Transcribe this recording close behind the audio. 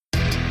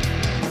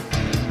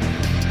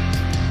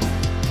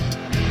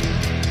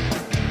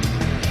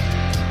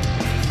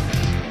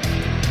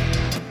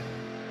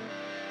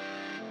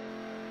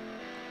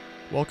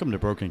Welcome to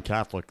Broken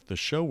Catholic, the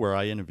show where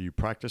I interview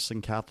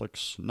practicing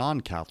Catholics,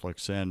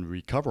 non-Catholics, and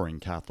recovering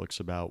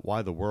Catholics about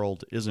why the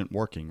world isn't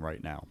working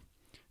right now,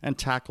 and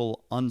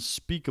tackle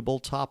unspeakable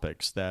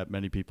topics that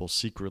many people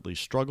secretly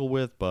struggle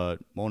with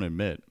but won't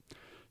admit.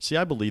 See,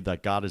 I believe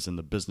that God is in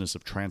the business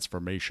of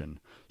transformation,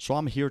 so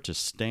I'm here to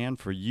stand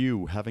for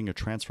you having a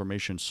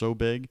transformation so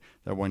big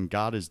that when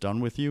God is done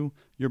with you,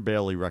 you're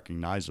barely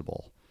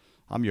recognizable.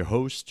 I'm your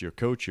host, your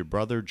coach, your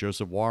brother,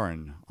 Joseph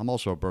Warren. I'm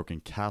also a broken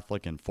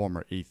Catholic and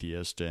former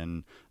atheist,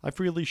 and I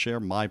freely share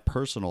my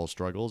personal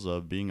struggles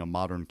of being a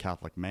modern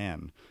Catholic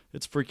man.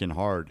 It's freaking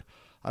hard.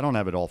 I don't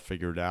have it all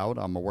figured out.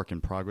 I'm a work in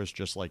progress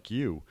just like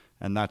you,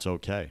 and that's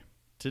okay.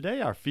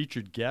 Today, our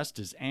featured guest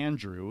is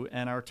Andrew,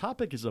 and our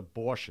topic is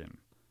abortion.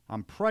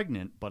 I'm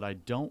pregnant, but I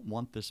don't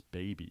want this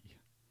baby.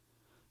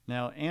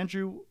 Now,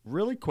 Andrew,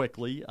 really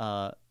quickly,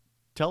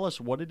 tell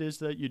us what it is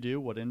that you do,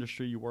 what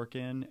industry you work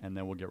in, and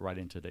then we'll get right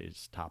into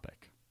today's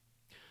topic.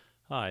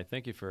 Hi,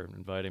 thank you for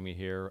inviting me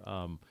here.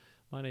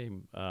 My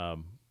name,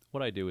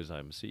 what I do is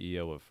I'm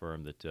CEO of a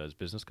firm that does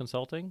business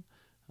consulting,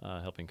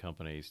 helping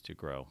companies to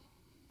grow.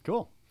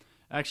 Cool.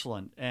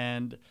 Excellent.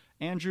 And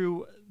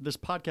Andrew, this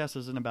podcast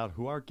isn't about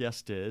who our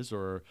guest is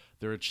or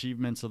their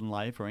achievements in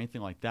life or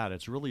anything like that.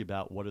 It's really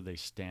about what do they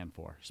stand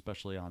for,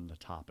 especially on the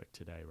topic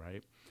today,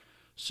 right?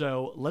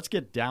 So let's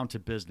get down to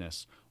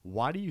business.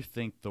 Why do you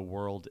think the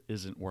world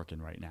isn't working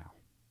right now?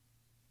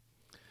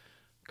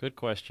 Good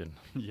question.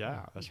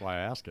 Yeah, that's why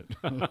I ask it.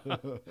 I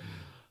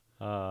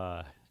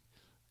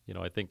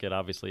think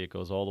it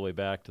goes all the way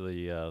back to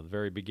the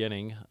very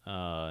beginning,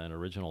 an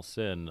original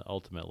sin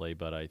ultimately,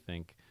 but I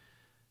think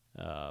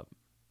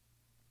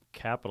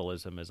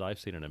capitalism, as I've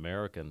seen in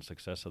America and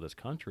success of this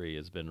country,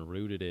 has been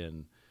rooted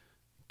in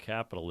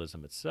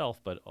capitalism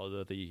itself, but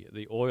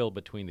the oil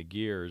between the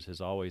gears has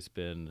always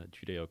been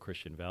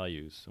Judeo-Christian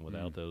values, and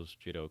without those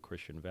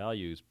Judeo-Christian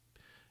values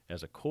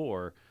as a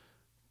core,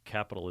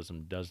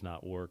 capitalism does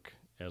not work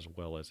as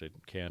well as it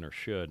can or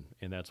should,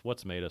 and that's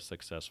what's made us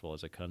successful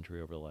as a country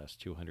over the last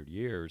 200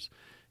 years,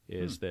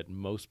 is that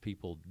most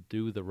people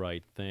do the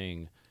right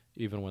thing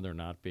even when they're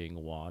not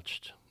being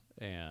watched,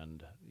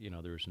 and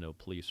there's no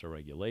police or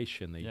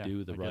regulation. They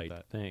do the right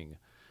thing.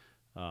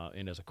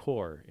 And as a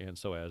core. And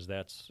so as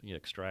that's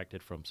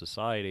extracted from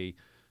society,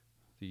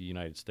 the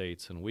United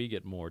States, and we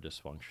get more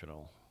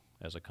dysfunctional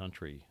as a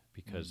country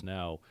because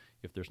now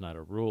if there's not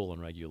a rule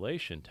and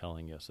regulation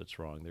telling us it's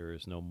wrong, there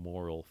is no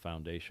moral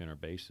foundation or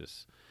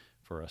basis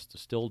for us to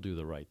still do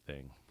the right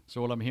thing. So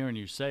what I'm hearing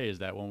you say is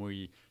that when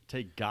we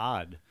take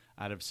God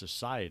out of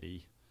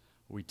society,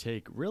 we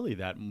take really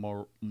that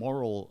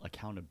moral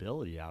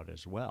accountability out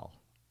as well.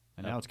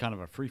 And now it's kind of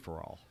a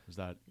free-for-all. Is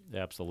that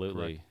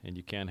absolutely correct? And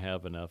you can't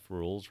have enough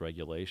rules,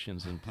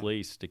 regulations, and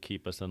police to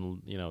keep us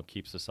in,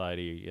 keep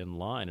society in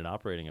line and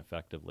operating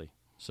effectively.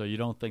 So you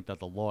don't think that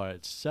the law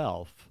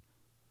itself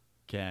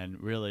can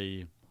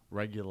really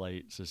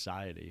regulate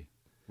society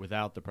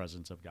without the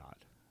presence of God?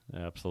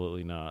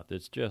 Absolutely not.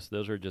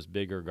 Those are just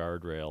bigger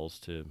guardrails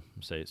to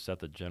set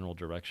the general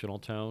directional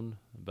tone,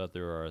 but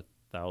there are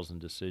 1,000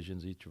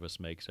 decisions each of us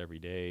makes every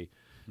day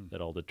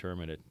that all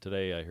determine it.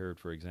 Today I heard,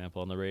 for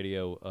example, on the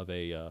radio of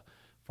a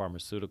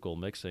pharmaceutical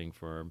mixing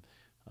firm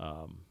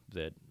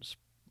that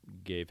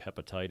gave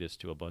hepatitis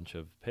to a bunch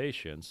of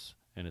patients,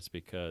 and it's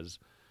because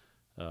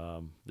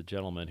the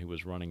gentleman who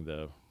was running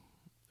the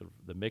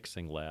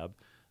mixing lab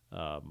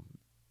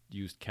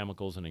used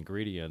chemicals and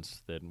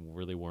ingredients that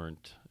really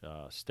weren't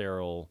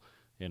sterile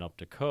and up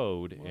to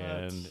code,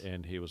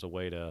 and he was a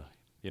way to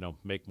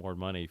make more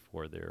money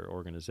for their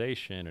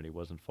organization, and he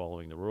wasn't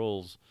following the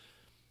rules.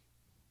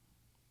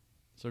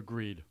 So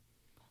greed,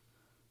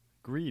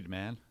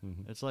 man.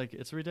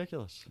 It's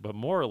ridiculous. But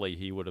morally,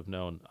 he would have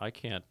known, I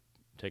can't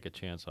take a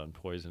chance on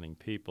poisoning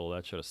people.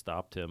 That should have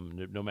stopped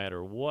him, no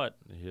matter what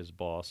his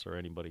boss or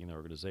anybody in the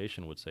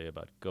organization would say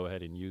about go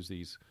ahead and use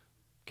these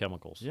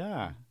chemicals.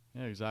 Yeah,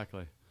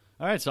 exactly.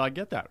 All right, so I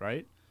get that,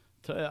 right?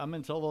 I'm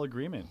in total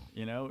agreement.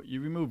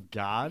 You remove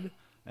God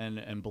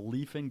and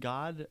belief in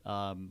God.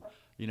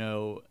 If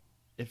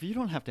you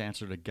don't have to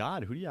answer to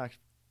God, who do you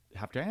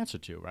have to answer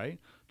to, right?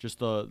 Just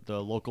the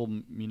local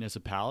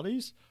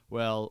municipalities?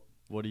 Well,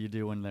 what do you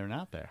do when they're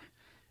not there?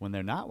 When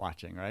they're not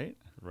watching, right?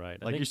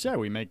 Right. Like you said,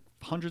 we make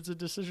hundreds of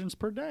decisions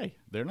per day.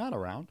 They're not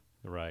around.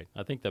 Right.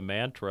 I think the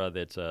mantra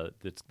that's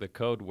the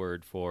code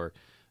word for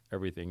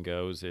everything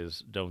goes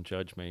is don't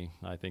judge me.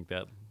 I think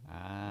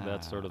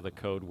that's sort of the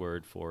code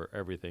word for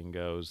everything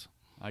goes.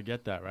 I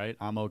get that, right?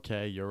 I'm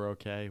okay, you're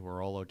okay,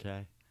 we're all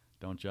okay.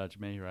 Don't judge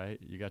me, right?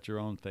 You got your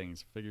own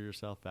things. Figure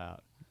yourself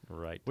out.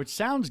 Right. Which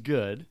sounds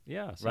good.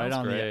 Yeah, sounds right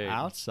on great. the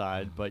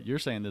outside, but you're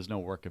saying there's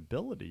no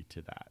workability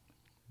to that.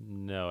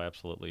 No,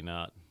 absolutely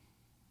not.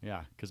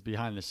 Yeah, because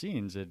behind the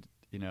scenes,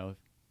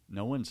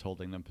 no one's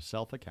holding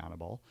themselves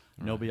accountable.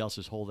 Right. Nobody else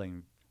is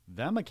holding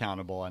them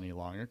accountable any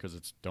longer because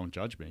it's don't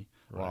judge me,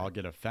 or I'll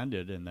get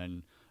offended, and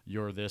then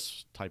you're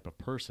this type of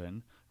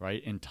person,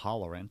 right?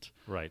 Intolerant.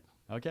 Right.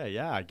 Okay,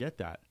 yeah, I get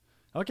that.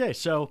 Okay,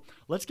 so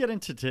let's get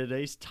into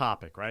today's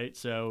topic, right?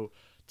 So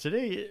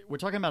today we're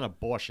talking about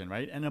abortion,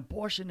 right? And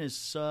abortion is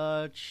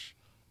such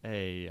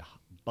a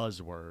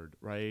buzzword,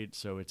 right?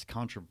 So it's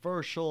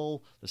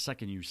controversial. The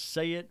second you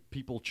say it,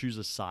 people choose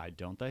a side,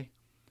 don't they?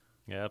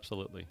 Yeah,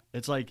 absolutely.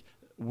 It's like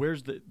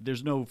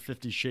there's no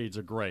 50 shades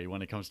of gray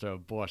when it comes to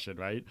abortion,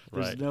 right?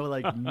 There's Right. no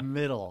like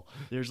middle.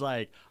 There's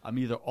like I'm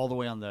either all the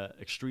way on the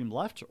extreme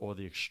left or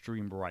the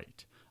extreme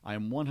right. I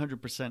am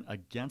 100%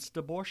 against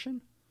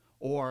abortion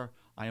or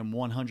I am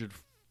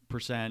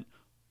 100%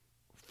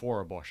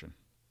 for abortion.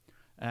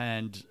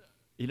 And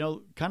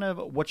kind of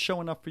what's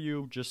showing up for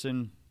you just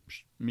in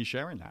me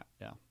sharing that.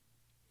 Yeah.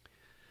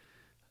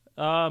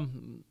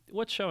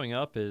 What's showing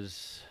up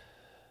is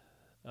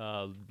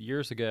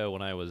years ago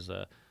when I was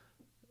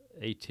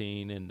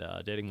 18 and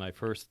dating my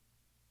first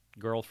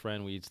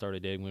girlfriend. We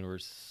started dating when we were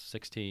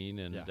 16,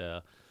 and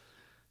Yeah.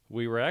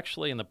 we were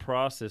actually in the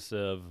process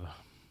of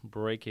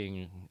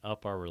breaking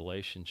up our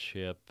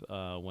relationship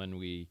when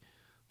we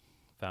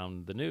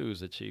found the news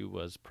that she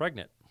was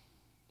pregnant.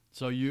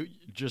 So you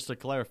just to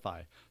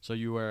clarify, so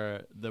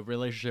the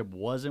relationship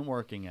wasn't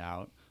working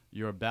out.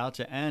 You're about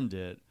to end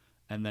it,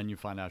 and then you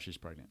find out she's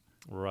pregnant.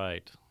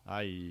 Right.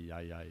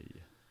 Aye.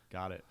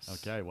 Got it.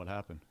 Okay, what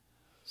happened?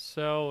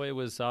 So it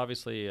was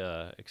obviously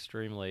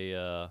extremely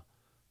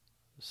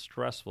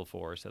stressful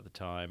for us at the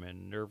time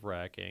and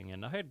nerve-wracking.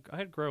 And I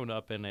had grown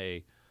up in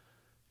a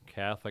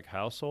Catholic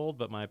household,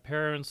 but my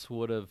parents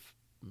would have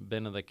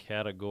been in the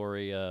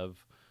category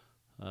of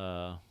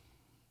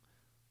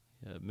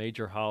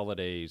major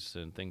holidays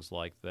and things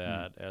like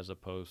that, as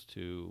opposed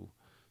to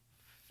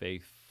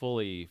faith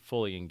fully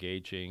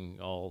engaging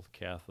all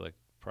Catholic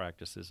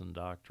practices and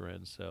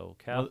doctrines. So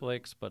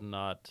Catholics, but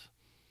not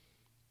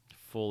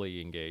fully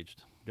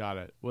engaged. Got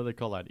it. What do they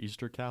call that?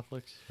 Easter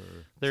Catholics? Or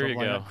There you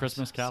something like go. that?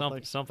 Christmas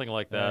Catholics? Something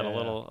like that. Yeah.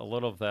 A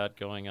little of that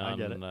going on. I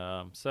get it.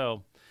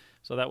 So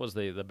that was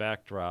the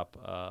backdrop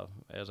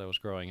as I was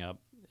growing up,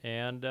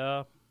 and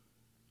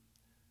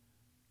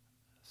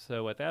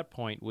so at that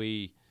point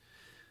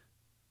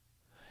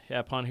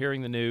upon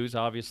hearing the news,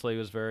 obviously it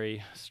was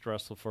very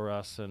stressful for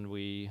us, and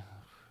we,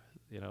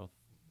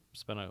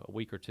 spent a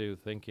week or two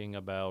thinking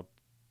about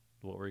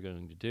what we're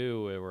going to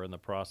do. We were in the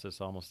process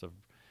almost of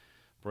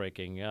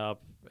breaking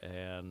up,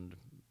 and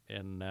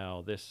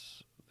now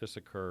this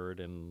occurred,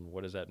 and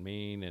what does that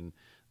mean? And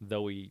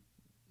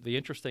the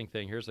interesting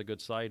thing, here's a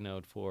good side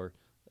note for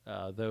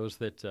those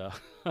that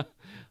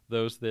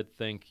those that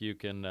think you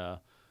can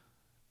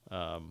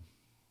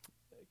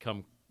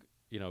come,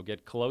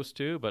 get close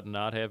to but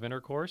not have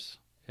intercourse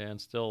and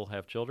still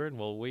have children.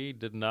 Well, we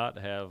did not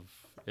have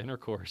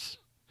intercourse.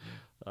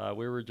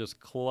 We were just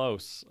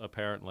close,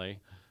 apparently,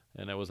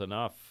 and it was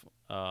enough.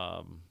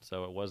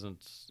 So it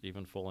wasn't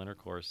even full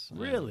intercourse.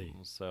 Really?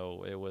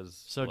 So it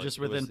was. So just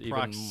it was within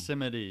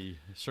proximity,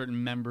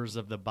 certain members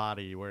of the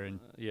body were in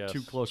yes,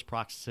 too close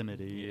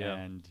proximity, Yeah.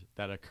 and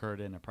that occurred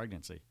in a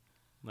pregnancy.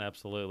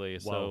 absolutely.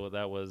 Whoa. So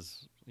that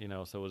was,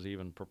 so it was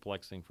even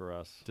perplexing for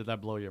us. Did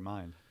that blow your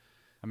mind?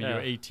 I mean, Yeah. you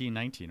were 18,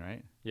 19,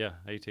 right? Yeah,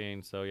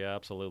 18. So yeah,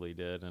 absolutely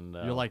did. And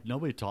You're like,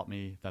 nobody taught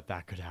me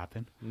that could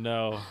happen.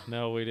 no,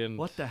 we didn't.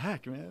 What the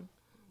heck, man?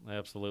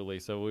 Absolutely.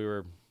 So we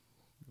were,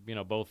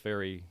 both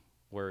very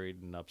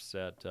worried and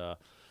upset.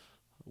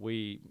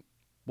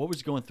 What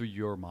was going through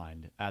your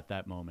mind at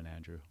that moment,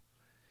 Andrew?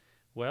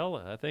 Well,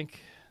 I think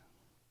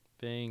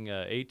being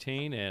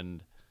 18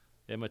 and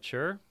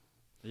immature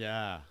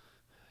Yeah.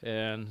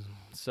 and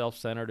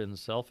self-centered and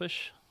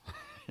selfish,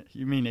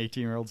 You mean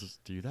 18-year-olds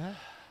do that?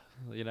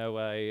 we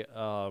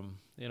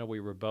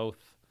were both,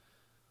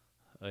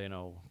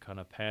 kind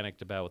of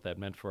panicked about what that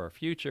meant for our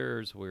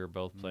futures. We were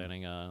both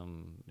planning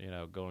on,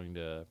 going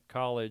to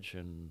college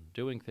and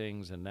doing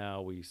things, and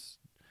now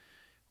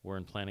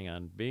weren't planning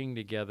on being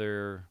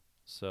together.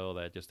 So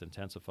that just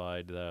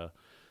intensified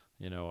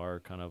our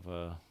kind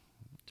of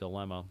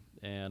dilemma,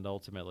 and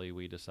ultimately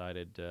we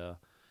decided to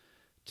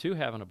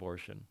have an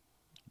abortion.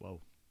 Whoa.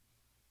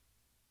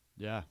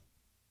 Yeah.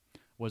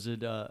 Was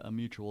it a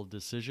mutual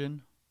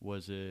decision?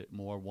 Was it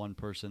more one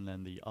person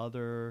than the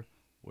other?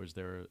 Was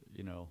there,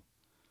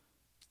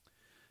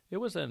 It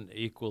was an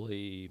equal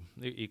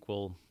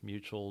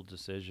mutual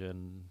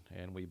decision,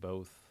 and we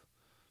both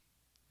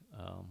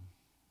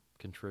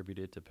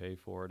contributed to pay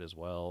for it as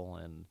well.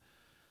 And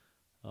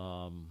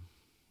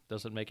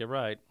doesn't make it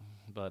right,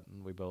 but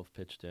we both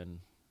pitched in.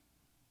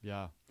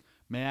 yeah.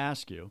 May I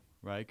ask you,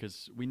 right?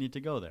 Because we need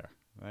to go there,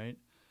 right?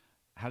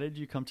 How did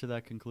you come to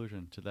that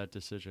conclusion, to that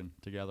decision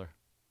together?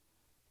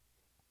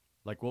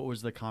 Like, what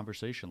was the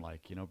conversation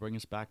like? Bring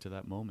us back to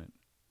that moment.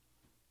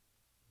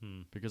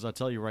 Because I'll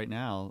tell you right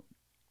now,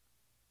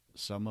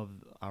 some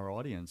of our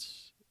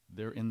audience,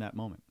 they're in that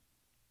moment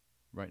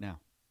right now.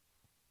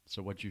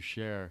 So what you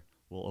share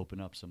will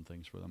open up some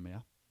things for them,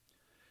 yeah?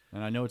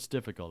 And I know it's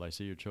difficult. I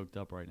see you're choked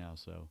up right now,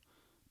 so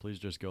please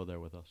just go there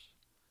with us.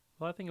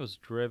 Well, I think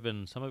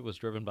some of it was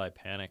driven by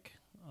panic.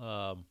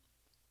 What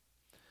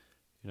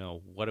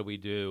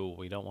do?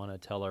 We don't want to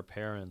tell our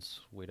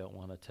parents. We don't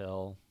want to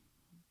tell,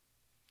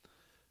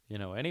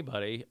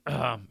 anybody,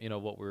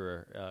 what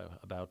we're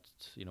about,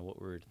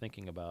 what we're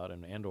thinking about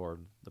and or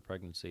the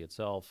pregnancy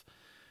itself.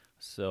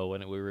 So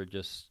when we were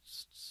just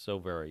so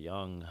very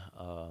young,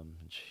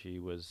 she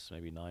was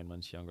maybe 9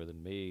 months younger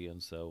than me,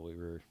 and so we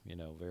were,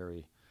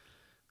 very,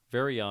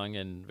 very young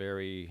and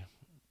very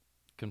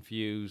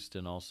confused,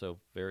 and also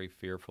very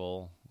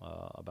fearful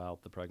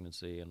about the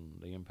pregnancy and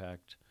the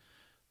impact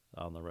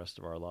on the rest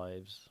of our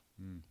lives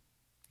Mm.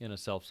 in a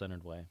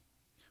self-centered way.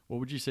 What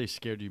would you say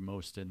scared you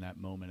most in that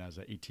moment as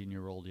an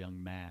 18-year-old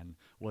young man?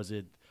 Was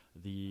it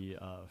the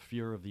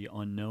fear of the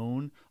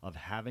unknown of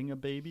having a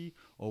baby,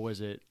 or was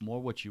it more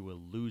what you were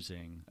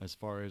losing as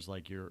far as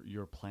like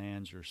your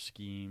plans, your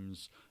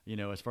schemes,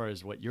 as far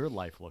as what your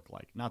life looked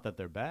like? Not that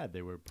they're bad;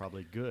 they were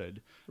probably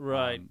good,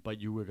 Right. but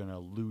you were gonna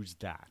lose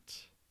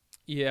that.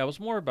 Yeah, it was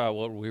more about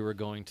what we were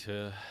going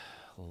to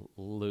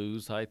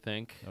lose, I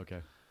think,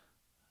 Okay.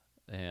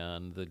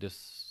 and the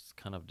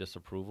kind of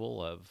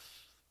disapproval of,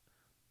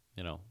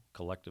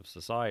 collective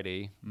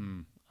society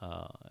Mm.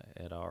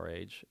 at our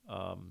age.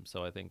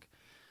 So I think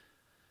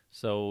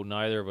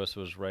neither of us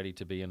was ready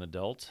to be an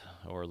adult,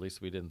 or at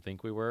least we didn't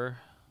think we were,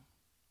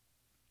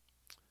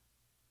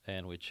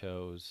 and we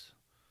chose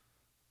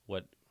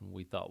what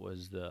we thought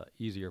was the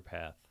easier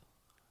path.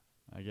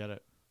 I get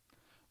it.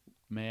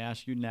 May I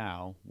ask you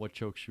now, what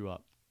chokes you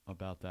up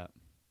about that?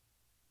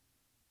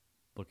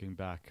 Looking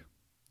back,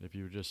 if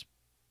you were just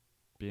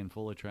being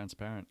fully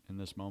transparent in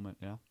this moment,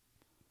 yeah?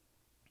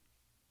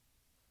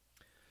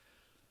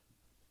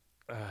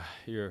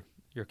 You're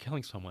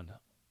killing someone.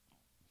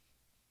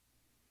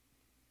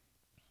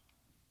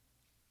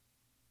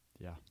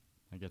 Yeah,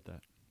 I get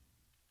that.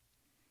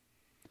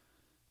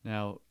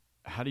 Now,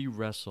 how do you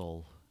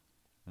wrestle?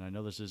 And I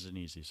know this isn't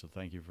easy, so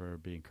thank you for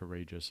being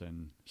courageous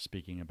and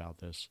speaking about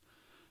this.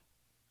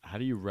 How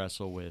do you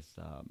wrestle with,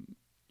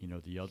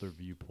 the other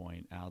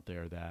viewpoint out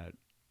there that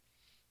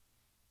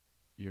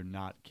you're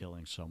not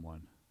killing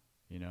someone?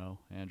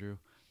 Andrew?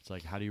 It's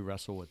like, how do you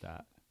wrestle with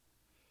that?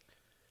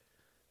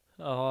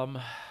 Um,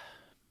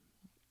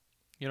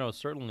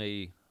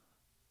 certainly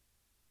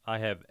I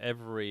have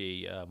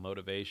every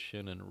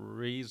motivation and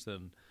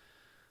reason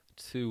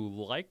to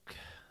like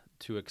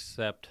to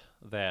accept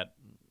that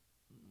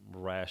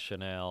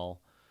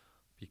rationale,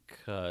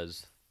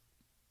 because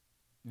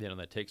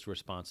that takes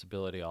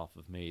responsibility off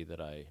of me that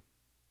I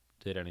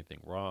did anything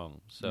wrong.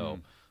 So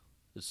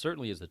it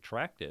certainly is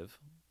attractive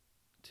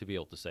to be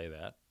able to say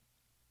that.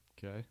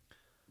 Okay.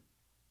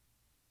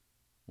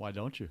 Why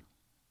don't you?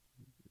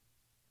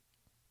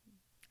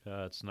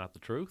 It's not the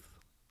truth.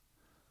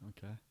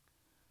 Okay.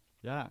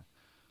 Yeah.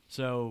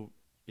 So,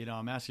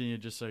 I'm asking you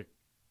just to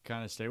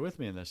kind of stay with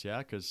me in this, yeah?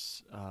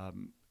 Because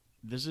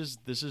this is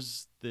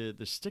the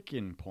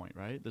sticking point,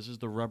 right? This is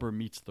the rubber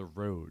meets the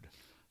road,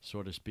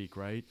 so to speak,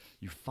 right?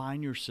 You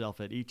find yourself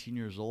at 18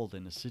 years old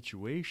in a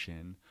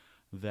situation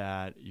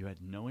that you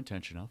had no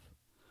intention of.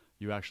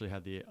 You actually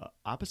had the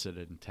opposite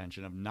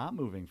intention of not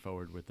moving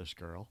forward with this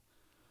girl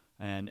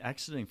and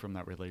exiting from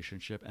that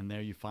relationship, and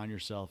there you find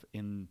yourself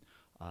in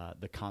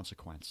the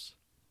consequence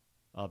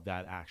of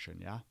that action,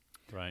 yeah?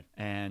 Right.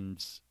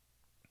 And,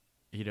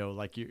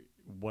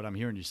 what I'm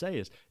hearing you say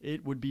is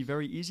it would be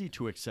very easy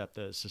to accept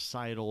the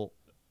societal,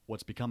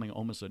 what's becoming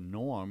almost a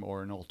norm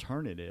or an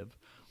alternative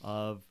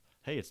of,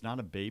 hey, it's not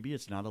a baby,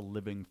 it's not a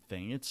living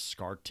thing, it's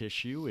scar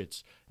tissue,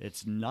 it's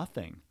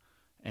nothing.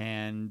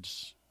 And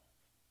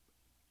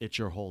it's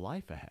your whole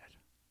life ahead.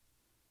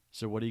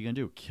 So what are you going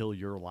to do? Kill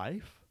your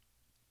life?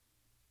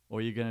 Or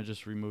are you going to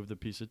just remove the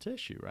piece of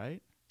tissue,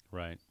 right?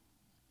 Right.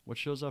 What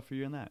shows up for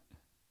you in that?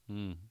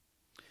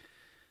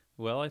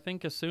 Well, I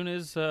think as soon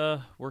as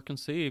we're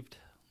conceived,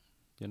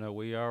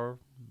 we are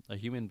a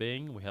human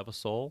being. We have a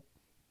soul.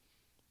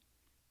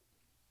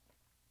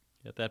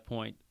 At that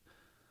point,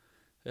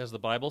 as the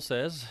Bible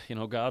says,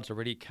 God's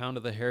already counted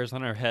the hairs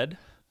on our head.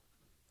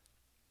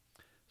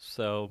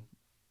 So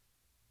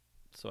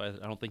I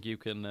don't think you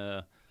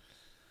can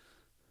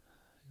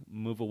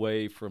move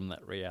away from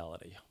that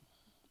reality.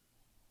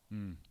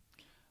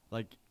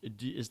 Like,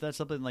 is that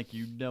something like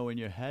in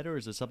your head, or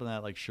is it something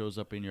that like shows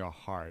up in your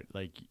heart?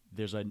 Like,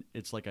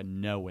 it's like a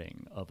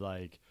knowing of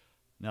like,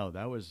 no,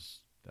 that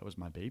was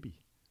my baby.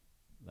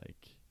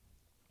 Like,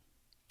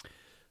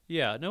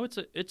 yeah, no,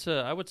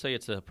 I would say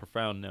it's a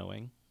profound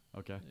knowing.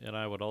 okay, And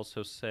I would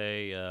also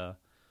say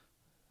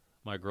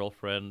my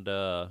girlfriend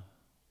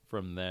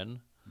from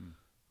then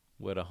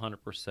would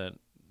 100%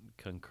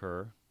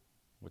 concur,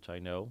 which I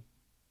know.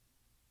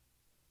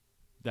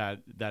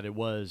 that it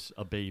was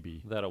a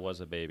baby. That it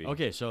was a baby.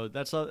 Okay, so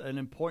that's an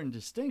important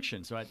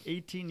distinction. So at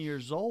 18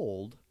 years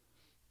old,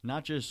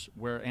 not just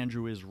where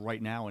Andrew is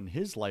right now in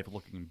his life,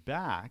 looking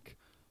back,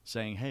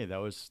 saying, "Hey, that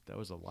was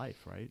a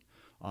life," right?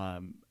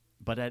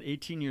 But at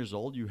 18 years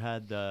old, you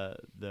had the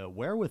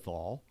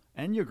wherewithal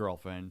and your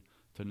girlfriend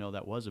to know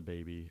that was a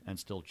baby and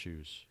still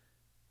choose.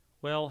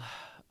 Well,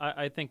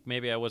 I think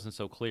maybe I wasn't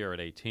so clear at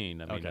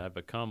 18. I mean, Okay. I've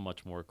become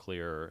much more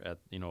clear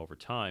over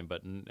time.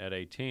 But at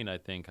 18, I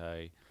think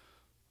it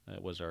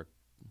was our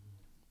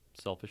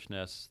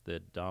selfishness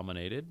that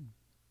dominated,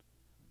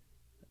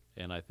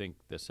 and I think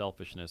the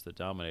selfishness that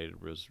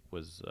dominated was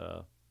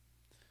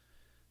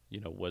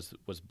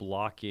was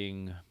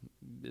blocking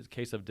this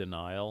case of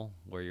denial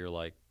where you're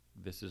like,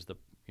 this is the,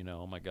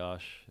 oh my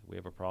gosh, we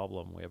have a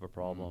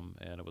problem,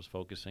 and it was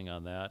focusing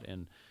on that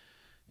and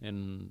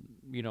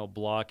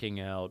blocking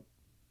out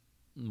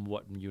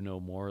what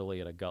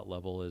morally at a gut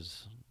level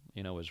is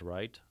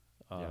right.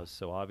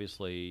 So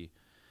obviously,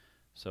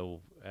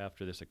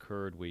 after this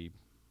occurred, we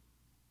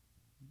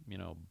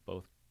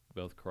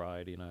both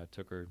cried. I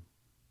took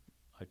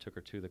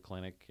her to the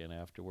clinic, and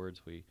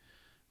afterwards we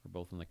were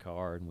both in the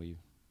car, and we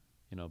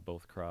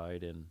both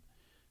cried and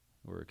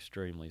were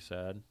extremely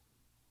sad.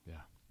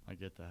 Yeah, I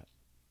get that.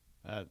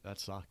 That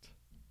sucked.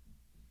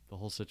 The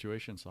whole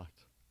situation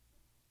sucked.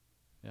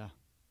 Yeah,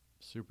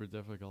 super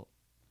difficult.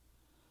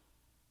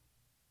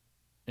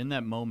 In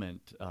that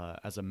moment,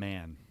 as a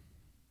man,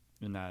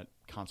 in that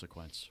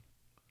consequence,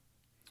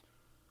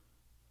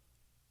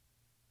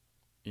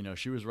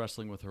 she was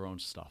wrestling with her own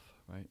stuff,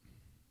 right?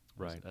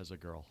 Right. As a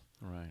girl.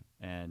 Right.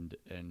 And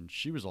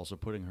she was also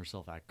putting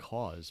herself at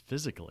cause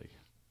physically,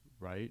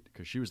 right?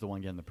 Because she was the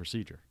one getting the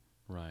procedure.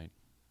 Right.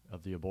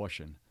 Of the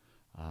abortion.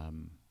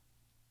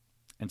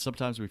 And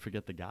sometimes we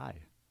forget the guy,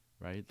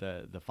 right?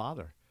 The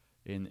father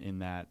in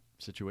that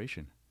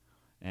situation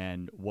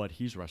and what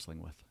he's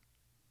wrestling with.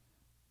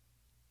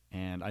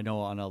 And I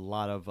know on a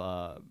lot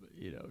of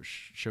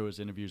shows,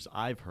 interviews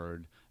I've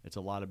heard, it's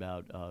a lot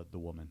about the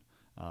woman,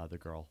 the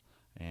girl.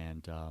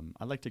 And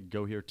I'd like to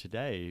go here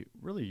today,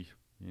 really,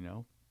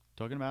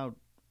 talking about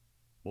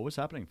what was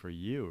happening for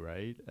you,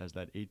 right, as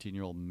that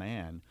 18-year-old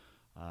man.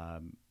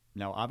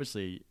 Now,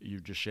 obviously, you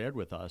just shared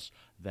with us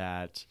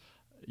that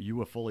you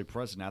were fully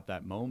present at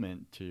that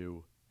moment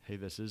to, hey,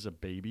 this is a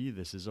baby,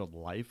 this is a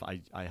life.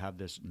 I have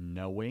this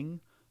knowing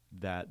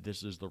that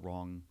this is the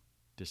wrong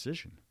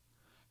decision.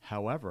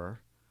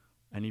 However,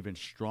 an even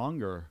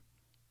stronger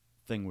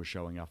thing was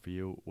showing up for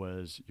you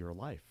was your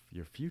life,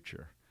 your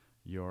future,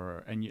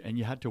 and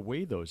you had to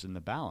weigh those in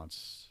the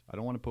balance. I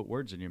don't want to put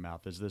words in your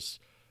mouth.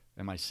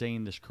 Am I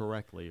saying this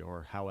correctly,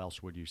 or how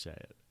else would you say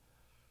it?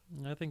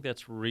 I think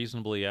that's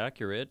reasonably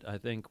accurate. I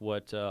think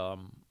what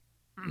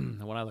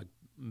when I look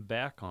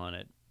back on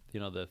it,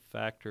 the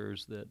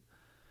factors that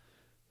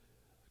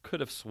could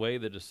have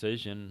swayed the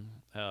decision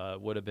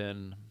would have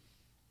been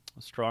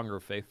a stronger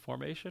faith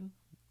formation,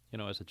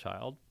 as a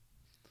child.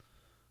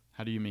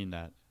 How do you mean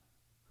that?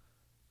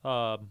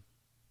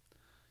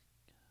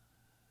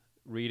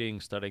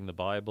 Reading, studying the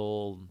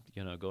Bible,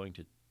 going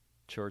to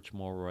church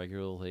more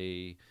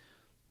regularly,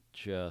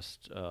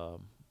 just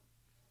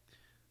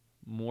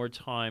more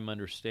time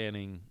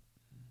understanding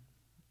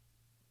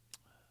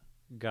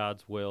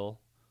God's will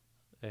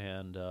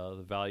and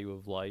the value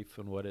of life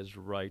and what is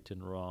right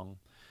and wrong.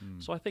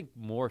 So I think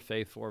more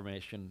faith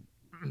formation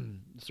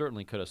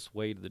certainly could have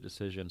swayed the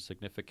decision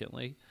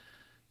significantly.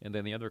 And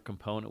then the other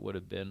component would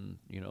have been,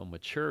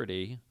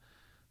 maturity,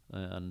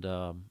 and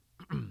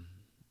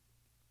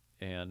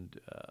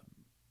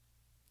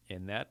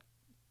that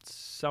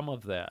some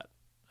of that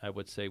I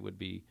would say would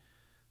be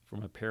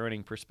from a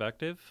parenting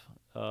perspective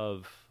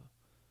of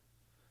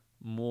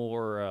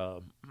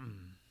more,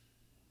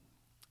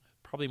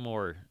 probably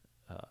more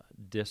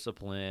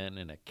discipline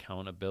and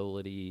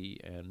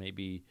accountability, and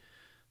maybe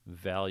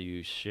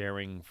value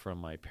sharing from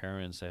my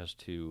parents as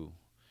to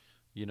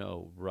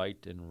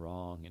right and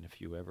wrong, and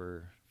if you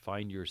ever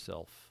find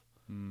yourself,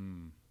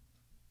 in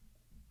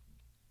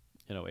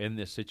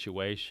this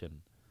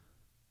situation,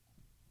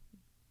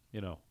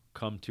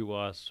 come to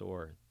us,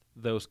 or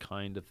those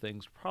kind of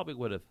things probably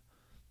would have,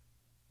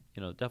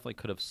 definitely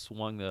could have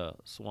swung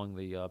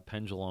the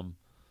pendulum.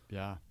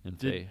 Yeah.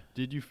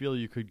 Did you feel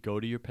you could go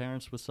to your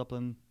parents with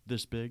something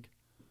this big,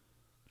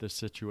 this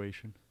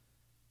situation,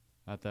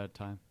 at that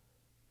time?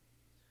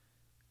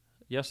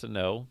 Yes and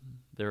no.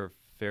 They're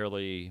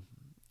fairly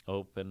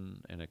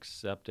open and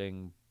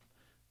accepting,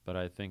 but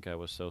I think I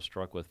was so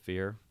struck with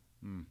fear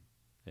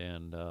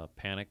and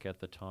panic at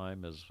the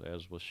time,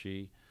 as was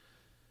she,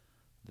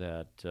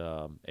 that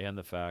and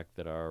the fact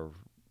that our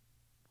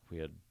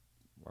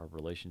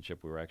relationship,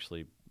 we were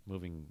actually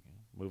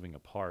moving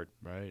apart.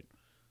 Right.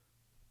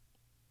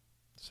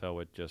 So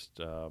it just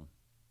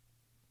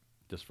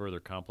further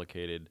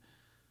complicated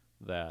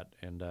that,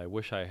 and I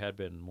wish I had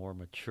been more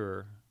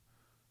mature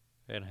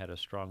and had a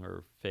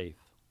stronger faith.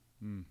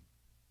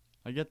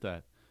 I get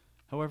that.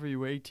 However, you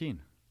were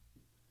 18,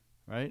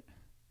 right?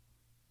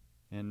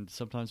 And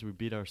sometimes we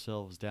beat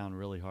ourselves down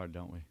really hard,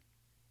 don't we?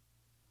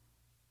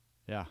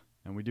 Yeah,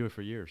 and we do it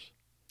for years.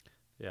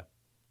 Yeah.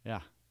 Yeah.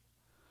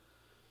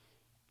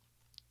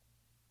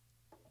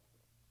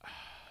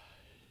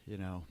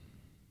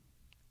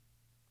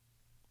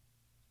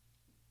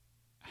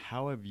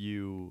 How have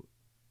you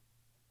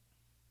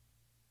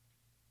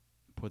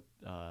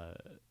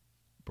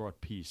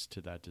brought peace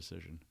to that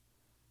decision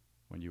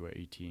when you were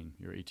 18,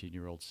 your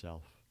 18-year-old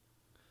self,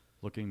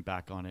 looking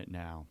back on it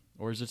now?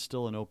 Or is it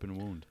still an open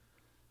wound?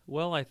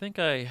 Well, I think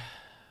I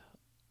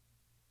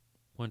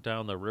went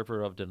down the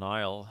river of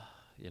denial,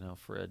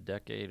 for a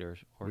decade or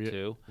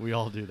two. We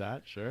all do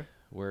that, sure.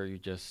 Where you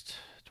just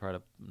try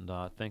to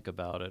not think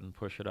about it and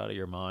push it out of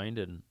your mind.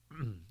 And,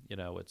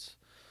 it's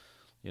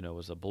it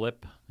was a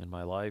blip in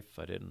my life.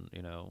 I didn't,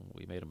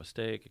 we made a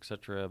mistake,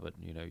 etc. But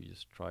you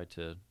just try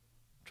to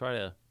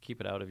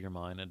keep it out of your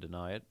mind and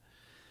deny it.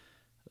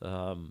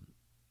 Um,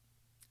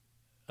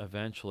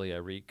 Eventually, I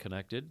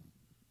reconnected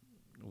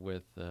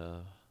with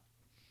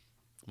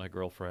my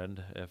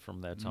girlfriend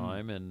from that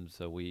time, and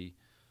so we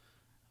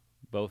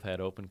both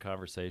had open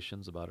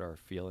conversations about our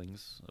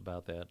feelings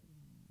about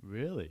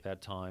Really?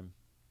 that time.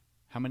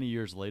 How many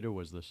years later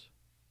was this?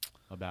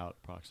 About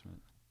approximate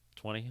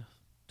 20.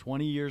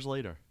 20 years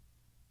later.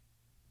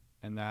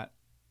 And that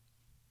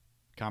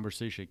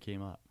conversation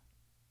came up.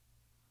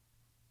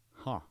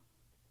 Huh.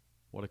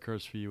 What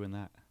occurs for you in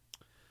that?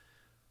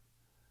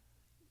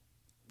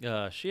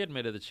 She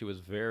admitted that she was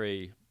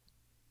very,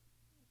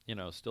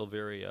 still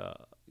very,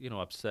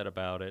 upset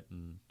about it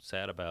and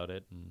sad about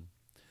it,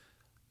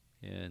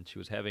 and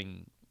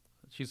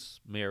she's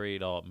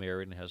married, all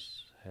married, and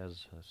has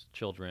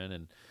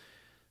children,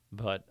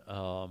 but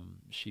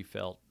she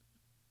felt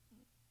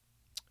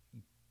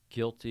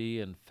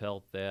guilty and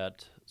felt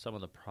that some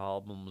of the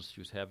problems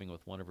she was having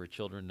with one of her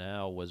children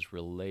now was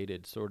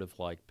related, sort of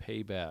like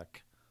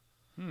payback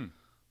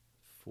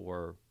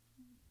for,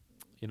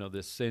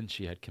 this sin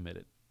she had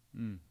committed.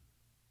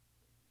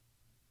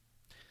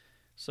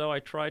 So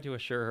I tried to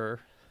assure her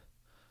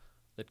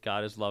that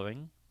God is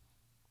loving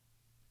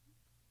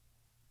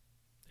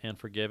and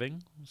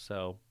forgiving.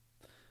 So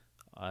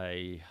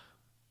I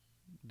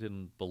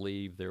didn't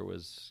believe there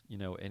was,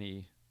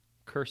 any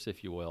curse,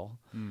 if you will,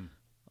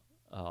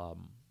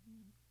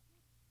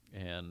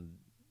 and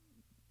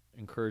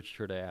encouraged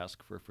her to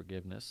ask for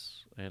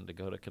forgiveness and to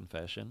go to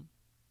confession,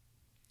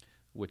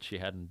 which she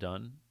hadn't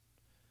done.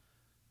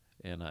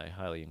 And I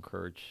highly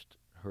encouraged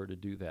her to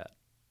do that.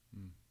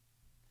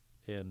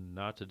 And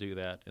not to do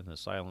that in the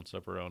silence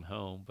of her own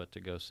home, but to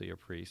go see a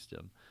priest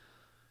and,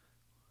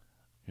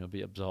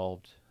 be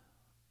absolved,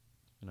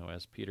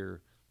 as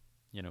Peter,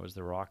 as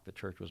the rock the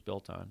church was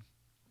built on.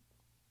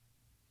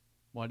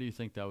 Why do you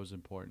think that was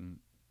important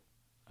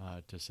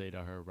to say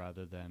to her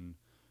rather than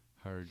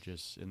her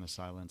just in the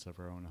silence of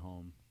her own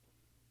home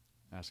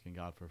asking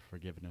God for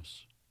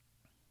forgiveness?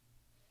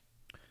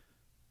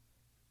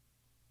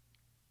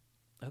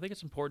 I think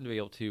it's important to be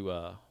able to,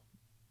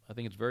 I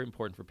think it's very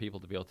important for people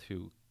to be able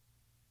to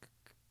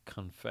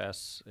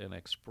confess and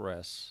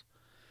express,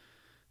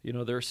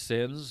 their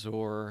sins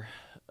or,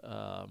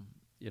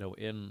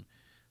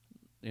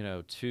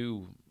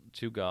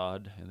 to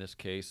God, in this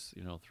case,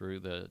 through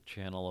the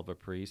channel of a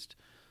priest,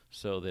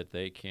 so that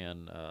they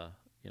can,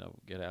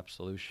 get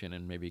absolution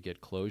and maybe get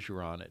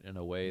closure on it in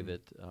a way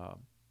that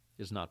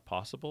is not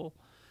possible,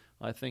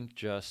 I think,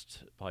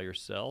 just by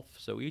yourself.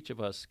 So each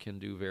of us can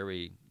do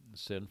very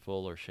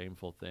sinful or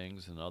shameful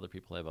things, and other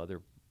people have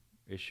other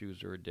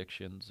issues or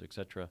addictions,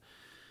 etc.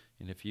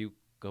 And if you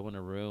go in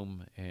a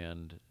room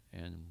and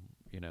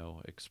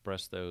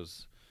express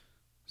those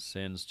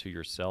sins to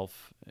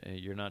yourself,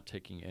 you're not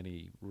taking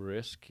any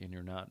risk, and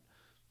you're not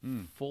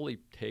fully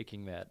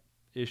taking that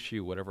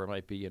issue, whatever it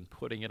might be, and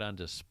putting it on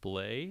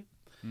display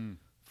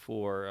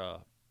for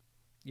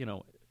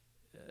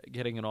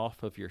getting it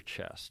off of your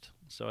chest.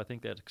 So I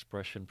think that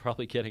expression,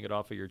 probably getting it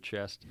off of your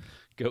chest,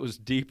 goes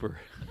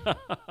deeper.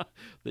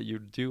 That you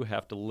do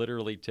have to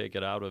literally take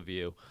it out of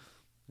you,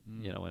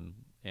 and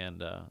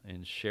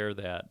share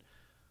that,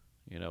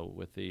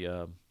 with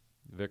the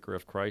Vicar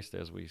of Christ,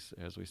 as we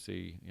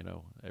see,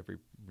 every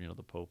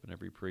the Pope and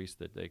every priest,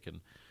 that they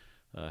can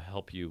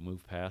help you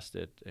move past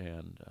it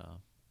and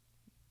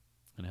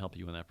help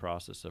you in that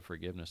process of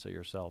forgiveness of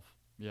yourself.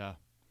 Yeah.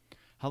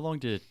 How long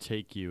did it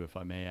take you, if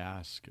I may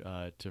ask,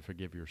 to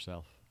forgive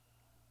yourself?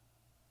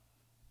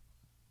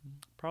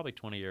 Probably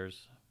 20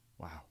 years.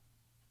 Wow.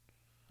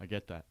 I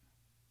get that.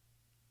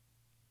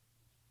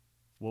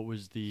 What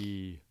was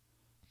the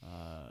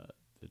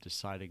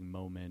deciding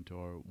moment,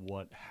 or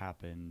what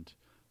happened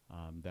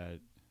that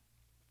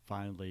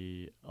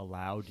finally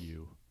allowed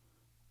you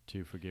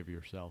to forgive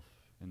yourself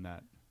in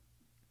that?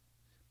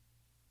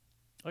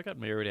 I got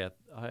married at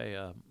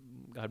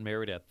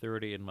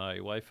 30, and my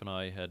wife and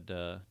I had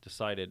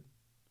decided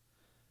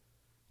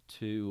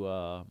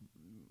to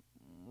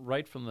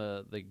right from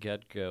the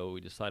get-go,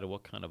 we decided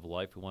what kind of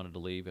life we wanted to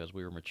lead as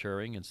we were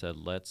maturing, and said,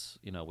 let's,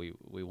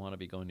 we want to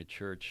be going to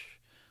church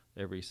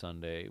every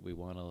Sunday. We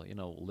want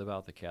to, live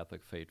out the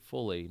Catholic faith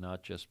fully,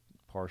 not just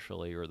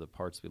partially or the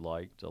parts we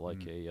liked,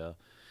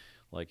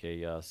 like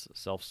a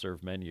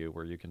self-serve menu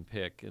where you can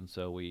pick. And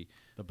so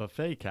the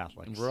buffet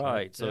Catholics,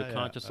 right? So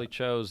consciously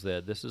chose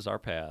that this is our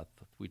path.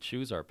 We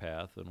choose our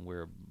path, and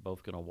we're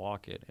both going to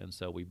walk it. And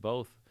so we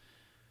both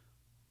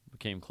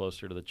became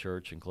closer to the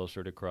church and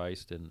closer to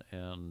Christ. And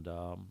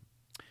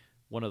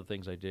one of the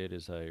things I did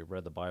is I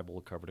read the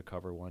Bible cover to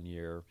cover one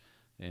year.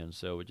 And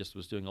so it just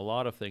was doing a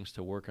lot of things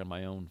to work on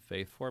my own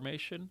faith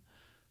formation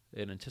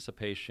in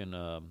anticipation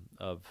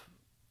of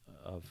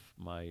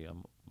my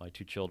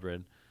two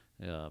children,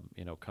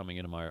 coming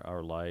into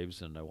our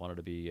lives. And I wanted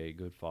to be a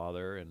good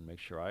father and make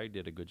sure I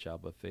did a good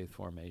job of faith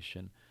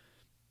formation.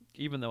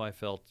 Even though I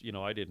felt,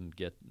 I didn't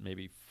get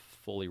maybe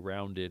fully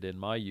rounded in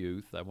my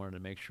youth, I wanted to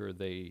make sure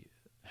they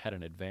had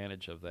an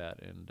advantage of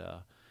that, and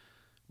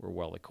were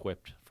well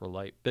equipped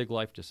for big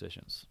life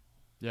decisions.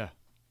 Yeah,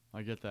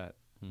 I get that.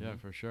 Mm-hmm. Yeah,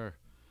 for sure.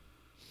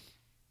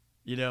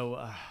 You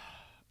know,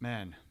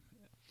 man,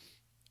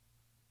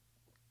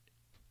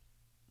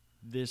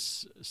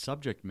 this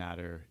subject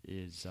matter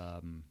is,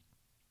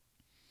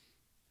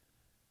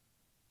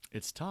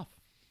 it's tough.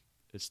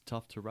 It's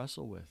tough to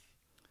wrestle with.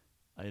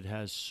 It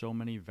has so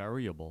many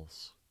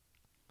variables.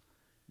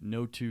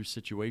 No two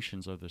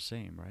situations are the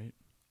same, right?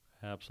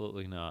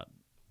 Absolutely not.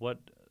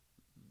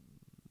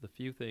 The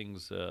few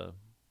things,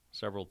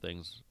 several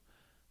things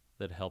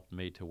that helped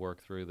me to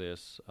work through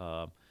this,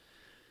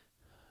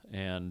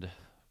 and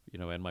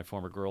my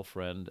former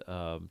girlfriend,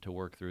 to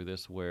work through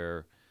this,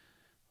 where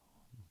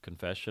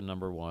confession,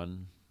 number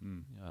one.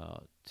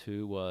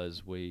 Two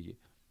was we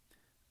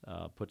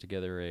put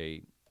together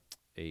a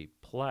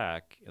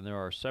plaque, and there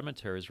are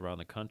cemeteries around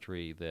the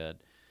country that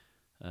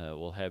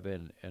will have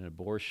an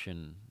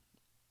abortion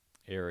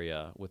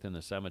area within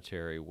the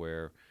cemetery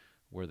where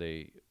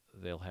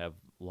they'll have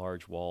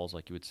large walls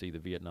like you would see the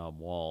Vietnam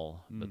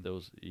Wall, but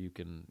those you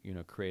can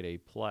create a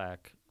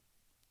plaque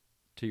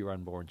to your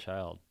unborn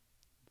child.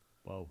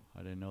 Whoa,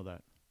 I didn't know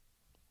that.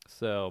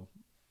 So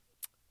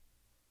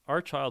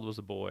our child was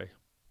a boy.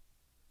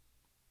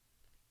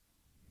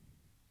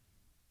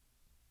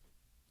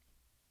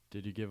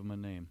 Did you give him a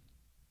name?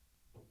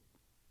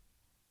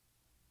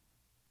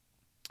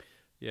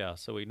 Yeah,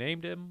 so we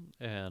named him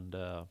and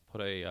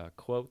put a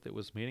quote that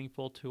was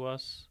meaningful to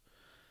us,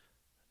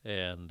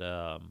 and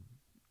put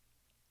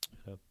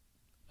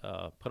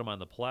him on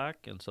the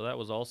plaque. And so that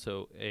was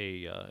also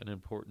an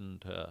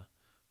important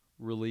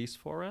release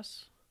for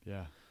us.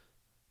 Yeah.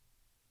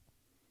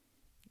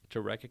 To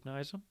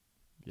recognize him.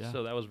 Yeah.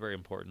 So that was very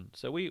important.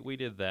 So we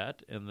did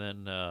that, and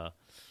then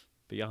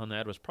beyond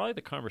that was probably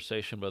the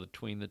conversation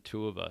between the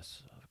two of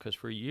us, because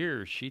for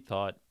years she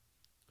thought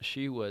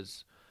she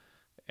was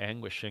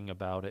anguishing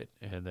about it,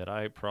 and that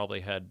I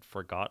probably had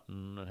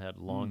forgotten and had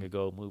long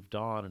ago moved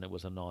on, and it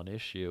was a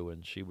non-issue,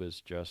 and she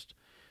was just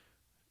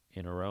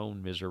in her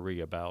own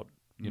misery about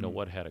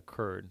what had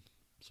occurred.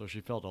 So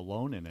she felt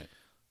alone in it.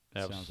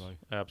 Sounds like.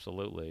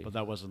 Absolutely. But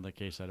that wasn't the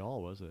case at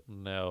all, was it?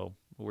 No,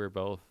 we're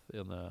both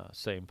in the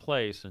same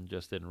place and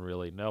just didn't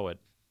really know it.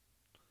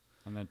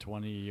 And then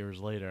 20 years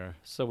later.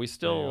 So we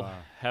still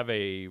have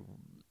a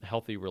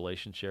healthy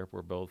relationship.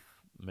 We're both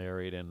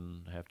married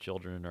and have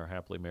children and are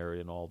happily married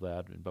and all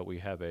that. But we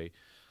have a,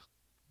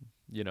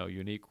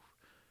 unique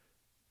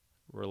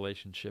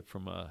relationship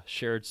from a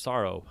shared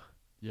sorrow.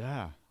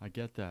 Yeah, I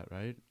get that,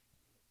 right?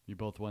 You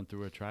both went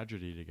through a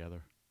tragedy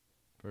together.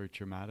 Very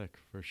traumatic,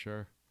 for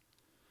sure.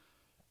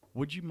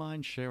 Would you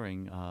mind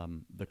sharing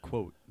the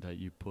quote that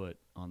you put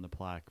on the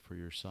plaque for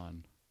your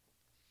son?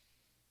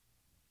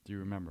 Do you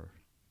remember?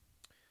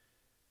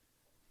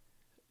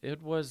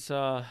 It was,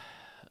 I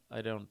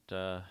don't,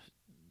 have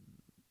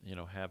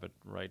it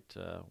right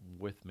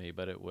with me,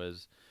 but it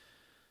was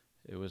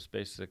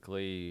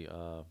basically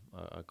a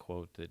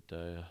quote that,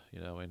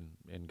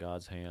 in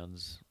God's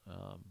hands,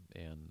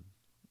 and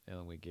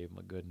we gave him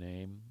a good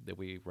name that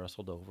we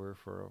wrestled over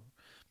for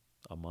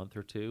a month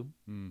or two.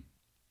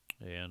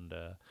 And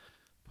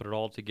put it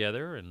all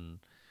together, and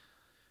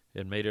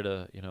it made it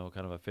a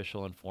kind of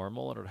official and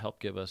formal, and it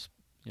helped give us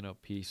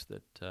peace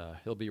that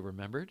he'll be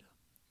remembered.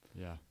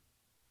 Yeah.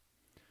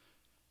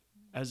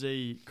 As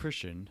a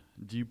Christian,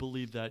 do you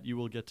believe that you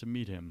will get to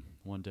meet him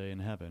one day in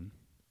heaven?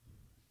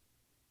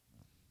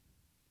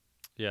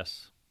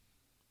 Yes.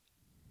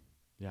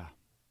 Yeah,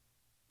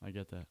 I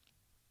get that.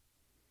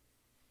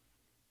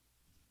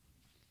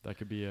 That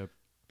could be a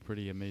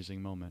pretty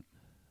amazing moment.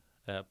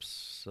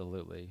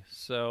 Absolutely.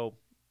 So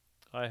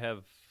I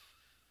have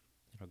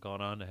gone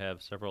on to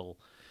have several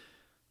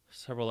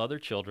other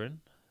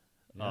children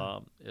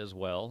as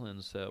well,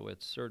 and so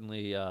it's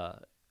certainly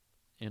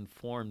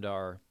informed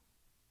our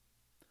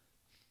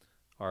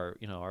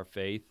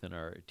faith and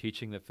our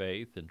teaching the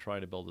faith and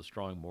trying to build a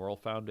strong moral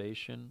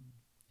foundation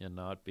and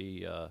not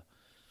be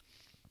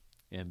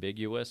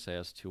ambiguous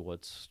as to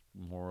what's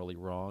morally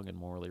wrong and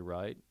morally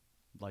right.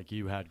 Like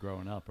you had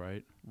growing up,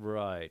 right?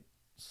 Right.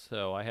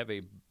 So I have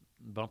a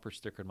bumper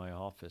sticker in my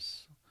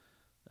office.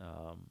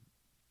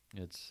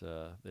 It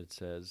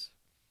says,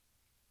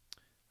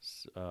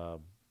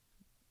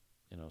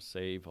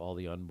 save all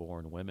the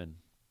unborn women.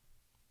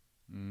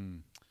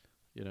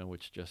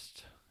 Which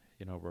just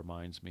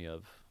reminds me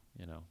of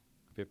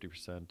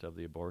 50% of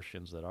the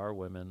abortions that are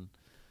women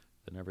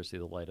that never see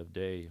the light of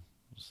day.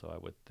 So I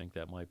would think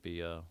that might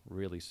be a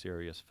really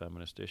serious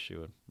feminist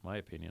issue, in my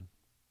opinion.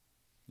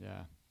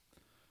 Yeah.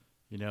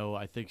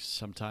 I think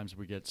sometimes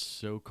we get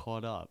so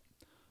caught up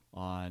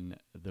on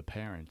the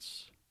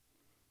parents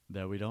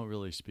that we don't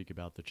really speak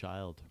about the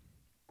child,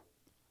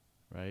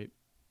 right?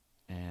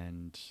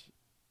 And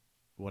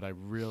what I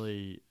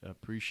really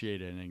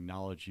appreciate and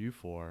acknowledge you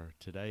for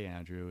today,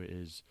 Andrew,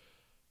 is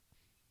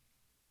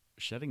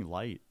shedding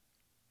light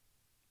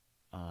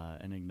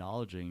and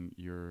acknowledging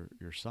your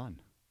son.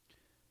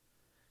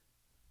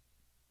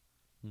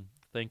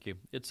 Thank you.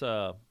 It's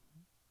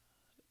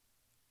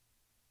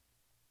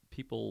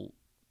people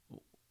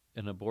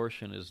an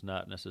abortion is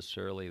not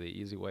necessarily the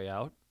easy way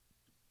out.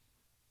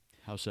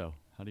 How so?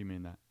 How do you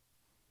mean that?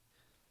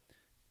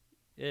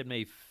 It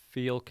may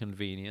feel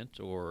convenient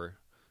or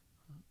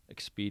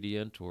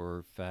expedient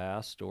or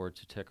fast or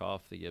to take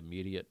off the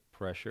immediate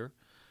pressure.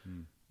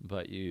 Mm.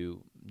 But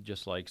you,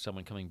 just like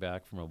someone coming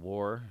back from a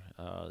war,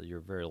 you're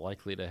very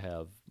likely to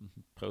have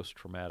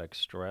post-traumatic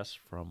stress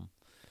from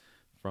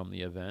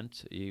the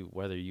event,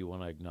 whether you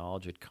want to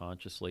acknowledge it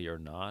consciously or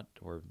not,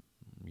 or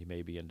you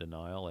may be in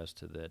denial as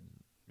to that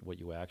what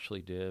you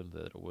actually did,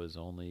 that it was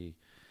only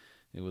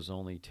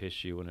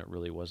tissue and it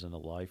really wasn't a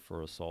life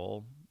or a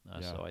soul.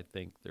 Yeah. So I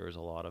think there's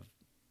a lot of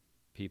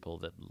people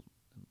that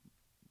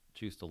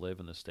choose to live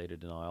in the state of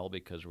denial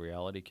because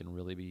reality can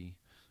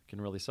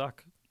really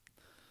suck.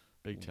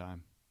 Big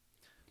time.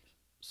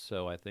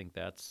 So I think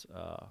that's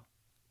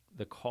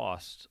the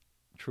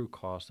true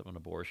cost of an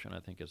abortion, I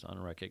think, is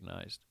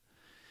unrecognized.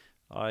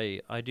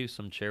 I do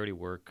some charity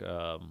work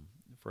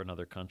for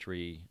another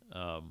country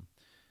from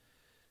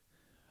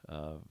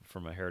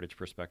a heritage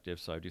perspective.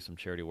 So I do some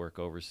charity work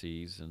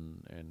overseas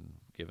and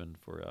given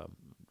for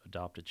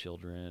adopted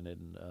children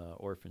and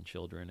orphan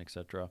children,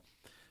 etc.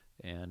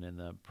 And in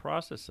the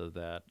process of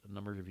that, a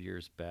number of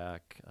years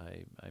back,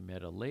 I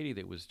met a lady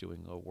that was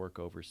doing work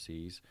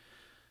overseas,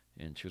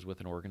 and she was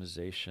with an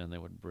organization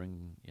that would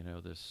bring,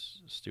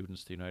 this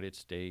students to the United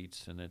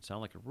States, and it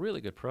sounded like a really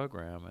good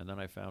program. And then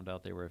I found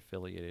out they were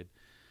affiliated.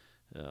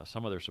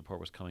 Some of their support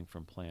was coming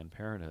from Planned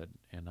Parenthood,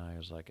 and I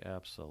was like,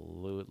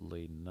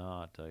 absolutely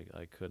not.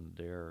 I couldn't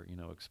dare,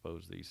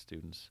 expose these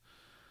students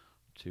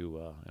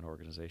to an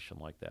organization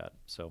like that.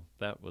 So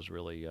that was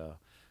really,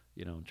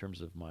 in terms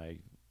of my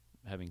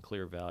having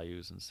clear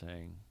values and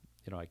saying,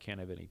 I can't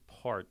have any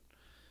part,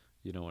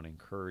 in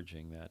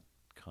encouraging that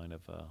kind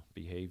of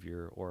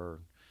behavior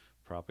or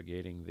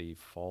propagating the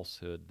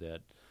falsehood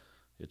that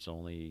it's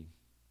only,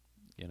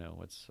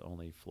 it's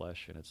only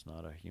flesh and it's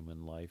not a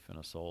human life and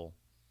a soul.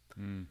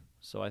 Mm.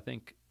 So I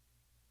think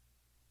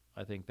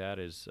that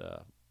is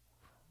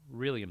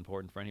really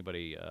important for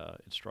anybody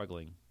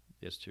struggling,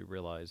 is to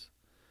realize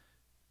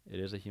it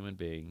is a human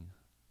being.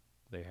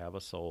 They have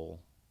a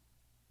soul,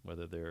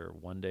 whether they're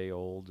 1 day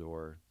old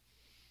or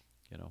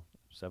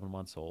 7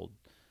 months old,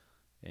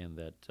 and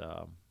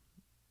that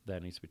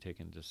that needs to be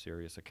taken into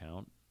serious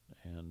account.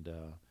 And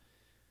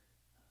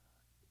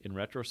in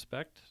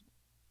retrospect,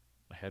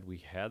 had we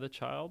had the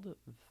child,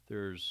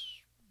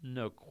 there's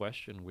no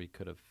question we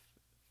could have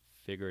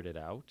figured it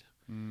out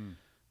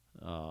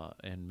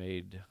and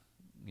made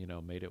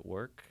it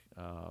work.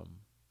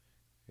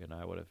 And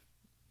I would have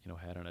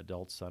had an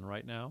adult son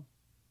right now,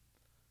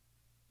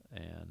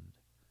 and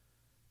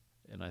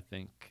I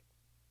think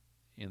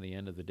in the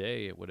end of the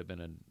day, it would have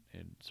been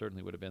it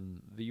certainly would have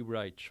been the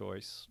right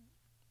choice,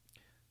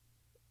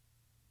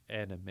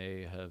 and it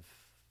may have,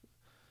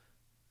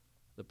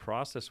 the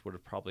process would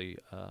have probably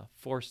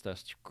forced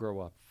us to grow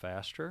up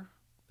faster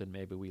than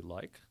maybe we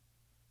like,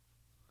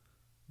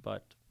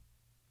 but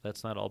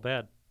that's not all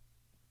bad.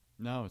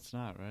 No, it's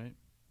not, right?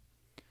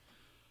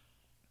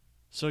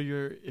 So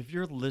if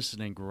you're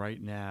listening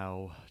right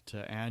now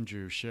to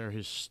Andrew share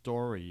his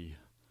story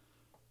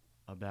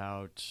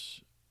about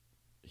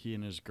he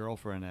and his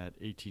girlfriend at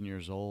 18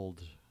 years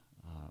old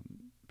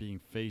being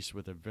faced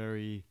with a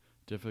very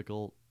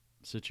difficult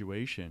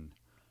situation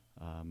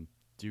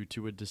due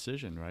to a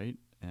decision, right?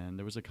 And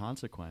there was a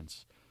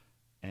consequence.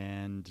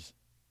 And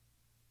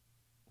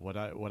what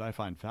I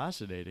find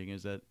fascinating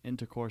is that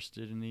intercourse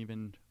didn't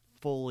even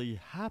fully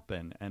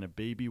happen, and a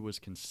baby was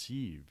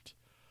conceived,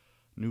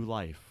 new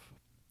life,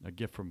 a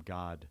gift from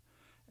God.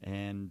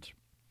 And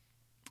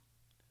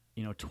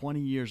 20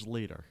 years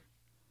later,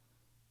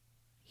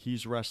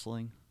 he's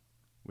wrestling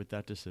with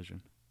that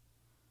decision.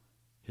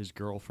 His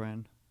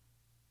girlfriend,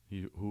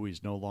 who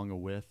he's no longer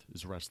with,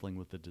 is wrestling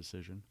with the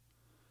decision.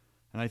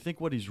 And I think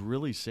what he's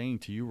really saying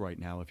to you right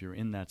now, if you're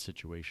in that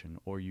situation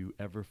or you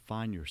ever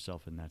find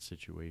yourself in that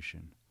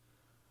situation,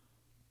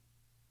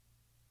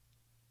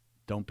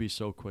 don't be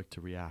so quick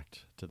to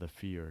react to the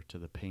fear, to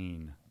the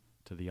pain,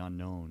 to the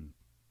unknown,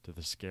 to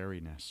the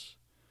scariness,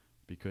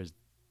 because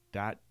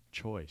that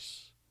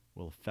choice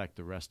will affect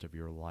the rest of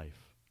your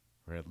life,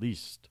 or at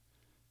least,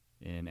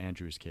 in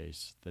Andrew's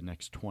case, the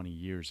next 20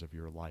 years of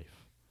your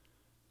life.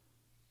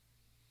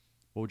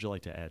 What would you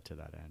like to add to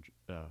that,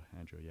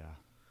 Andrew? Yeah.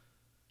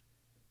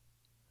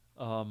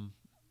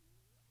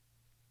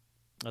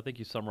 I think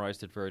you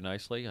summarized it very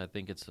nicely. I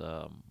think it's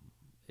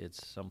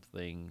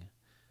something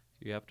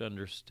you have to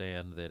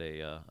understand, that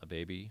a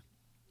baby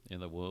in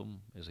the womb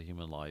is a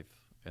human life,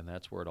 and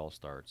that's where it all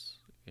starts.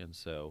 And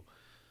so,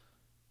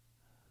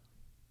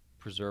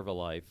 preserve a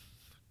life.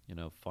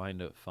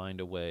 Find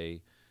a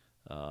way.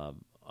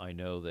 I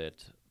know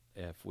that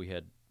if we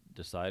had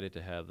decided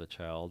to have the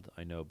child,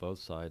 I know both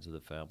sides of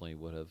the family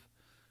would have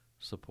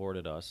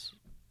supported us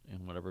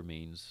in whatever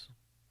means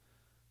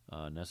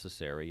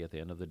necessary. At the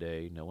end of the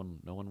day, no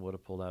one would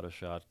have pulled out a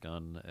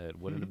shotgun. It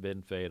wouldn't have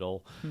been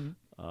fatal,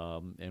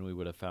 and we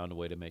would have found a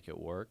way to make it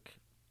work.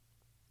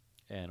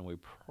 And we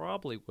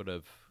probably would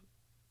have,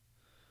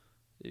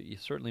 it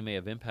certainly may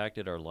have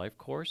impacted our life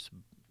course,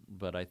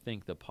 but I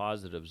think the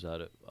positives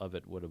of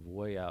it would have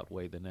way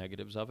outweighed the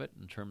negatives of it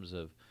in terms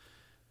of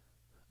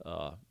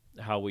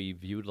how we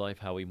viewed life,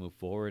 how we move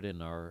forward,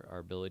 and our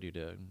ability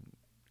to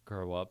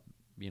grow up,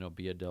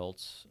 be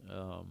adults.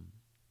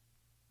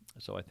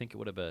 So I think it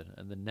would have been,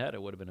 in the net,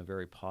 it would have been a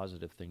very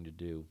positive thing to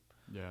do.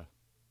 Yeah.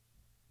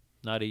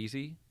 Not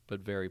easy, but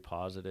very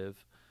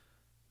positive,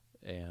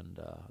 and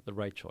the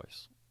right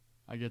choice.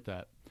 I get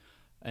that.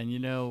 And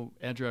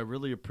Andrew, I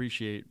really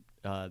appreciate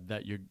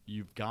that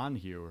you've gone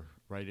here,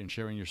 right, and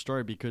sharing your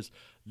story, because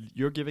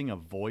you're giving a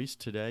voice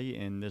today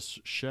in this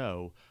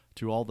show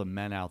to all the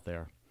men out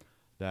there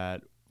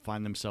that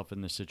find themselves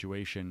in this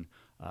situation.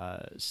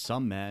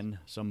 Some men,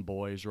 some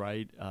boys,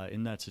 right,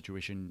 in that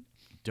situation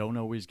don't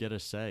always get a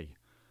say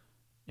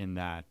in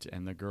that,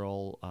 and the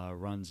girl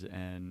runs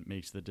and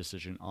makes the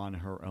decision on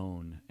her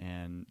own,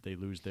 and they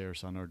lose their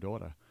son or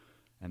daughter,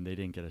 and they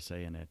didn't get a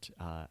say in it.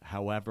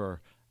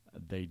 However,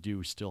 they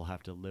do still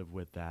have to live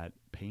with that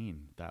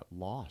pain, that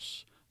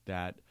loss,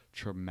 that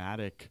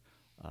traumatic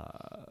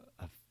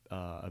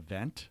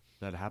event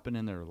that happened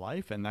in their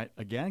life, and that,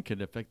 again,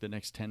 could affect the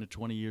next 10 to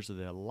 20 years of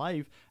their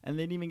life, and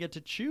they didn't even get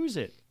to choose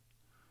it.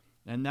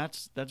 And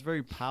that's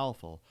very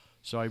powerful.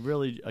 So I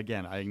really,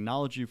 again, I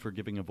acknowledge you for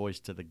giving a voice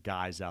to the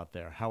guys out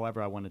there.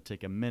 However, I want to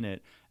take a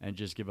minute and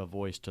just give a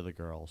voice to the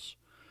girls.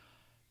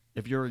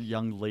 If you're a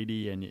young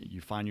lady and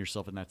you find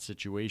yourself in that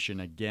situation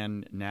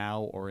again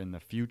now or in the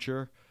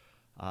future,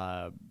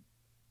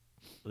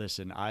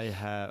 listen,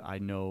 I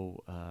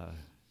know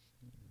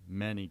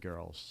many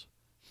girls,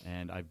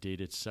 and I've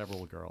dated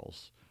several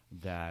girls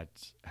that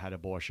had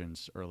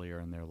abortions earlier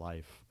in their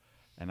life.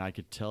 And I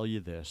could tell you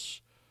this.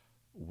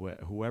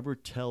 Whoever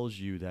tells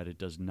you that it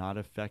does not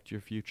affect your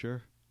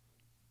future,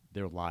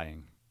 they're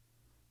lying.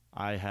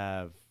 I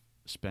have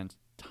spent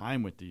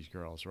time with these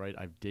girls, right?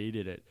 I've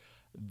dated it.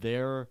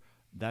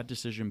 That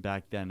decision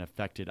back then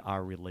affected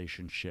our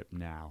relationship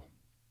now.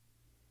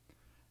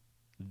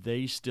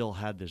 They still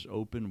had this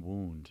open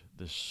wound,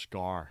 this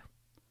scar.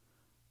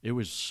 It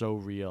was so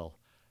real.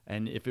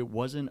 And if it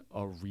wasn't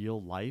a real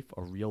life,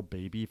 a real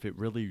baby, if it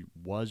really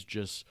was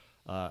just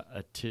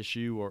a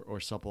tissue or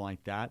something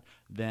like that,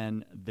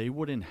 then they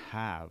wouldn't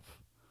have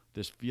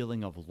this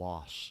feeling of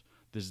loss,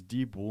 this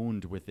deep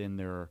wound within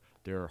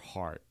their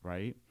heart,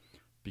 right?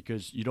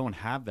 Because you don't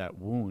have that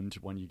wound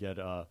when you get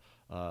a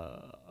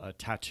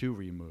tattoo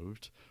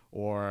removed,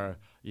 or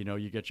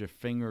you get your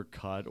finger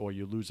cut, or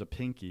you lose a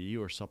pinky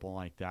or something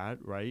like that,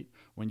 right?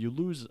 When you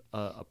lose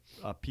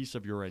a piece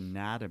of your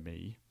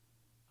anatomy,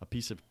 a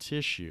piece of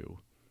tissue,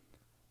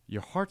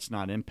 your heart's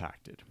not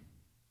impacted.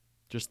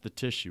 Just the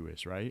tissue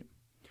is, right?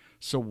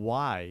 So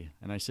why,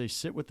 and I say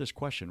sit with this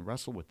question,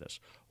 wrestle with this,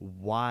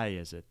 why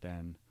is it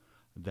then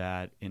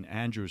that in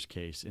Andrew's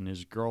case, in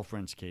his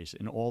girlfriend's case,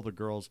 in all the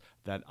girls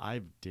that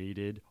I've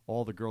dated,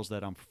 all the girls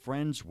that I'm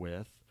friends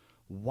with,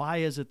 why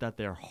is it that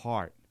their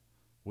heart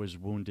was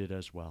wounded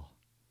as well?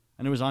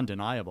 And it was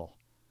undeniable.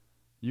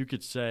 You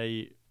could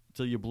say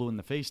till you blew in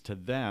the face to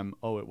them,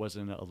 oh, it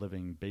wasn't a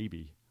living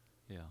baby.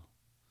 Yeah.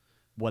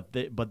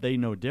 But they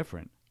know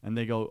different. And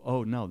they go,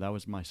 oh, no, that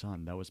was my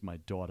son. That was my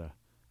daughter.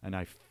 And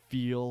I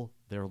feel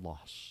their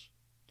loss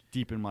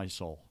deep in my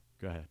soul.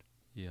 Go ahead.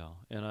 Yeah,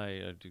 and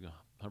I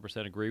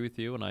 100% agree with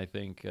you. And I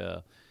think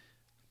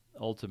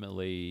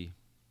ultimately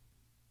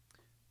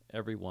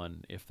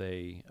everyone, if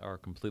they are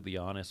completely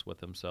honest with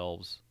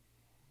themselves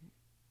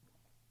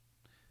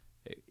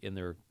in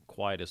their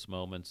quietest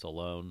moments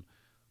alone,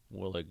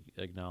 will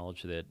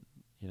acknowledge that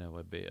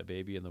a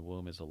baby in the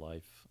womb is a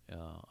life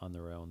on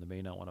their own. They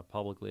may not want to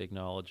publicly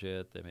acknowledge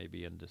it. They may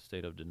be in a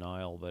state of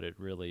denial, but it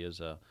really is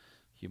a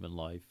human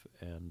life.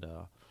 And,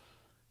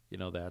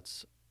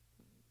 that's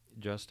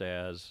just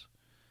as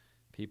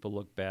people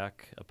look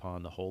back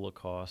upon the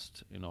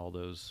Holocaust and all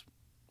those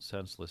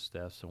senseless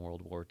deaths in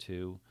World War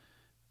II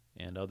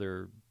and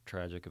other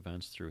tragic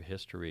events through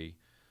history,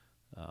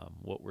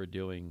 what we're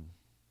doing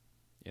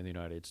in the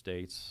United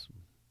States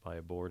by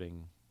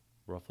aborting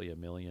roughly 1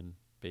 million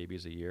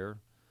babies a year,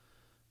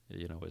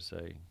 is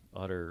a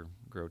utter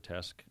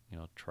grotesque,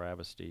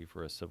 travesty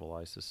for a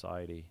civilized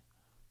society.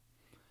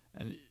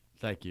 And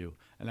thank you.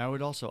 And I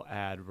would also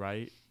add,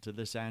 right, to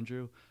this,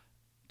 Andrew,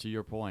 to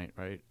your point,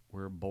 right,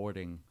 we're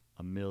aborting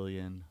 1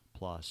 million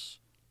plus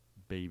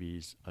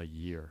babies a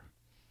year.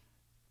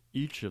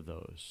 Each of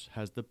those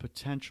has the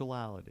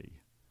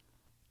potentiality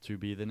to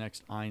be the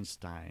next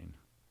Einstein,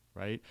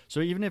 right?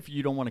 So even if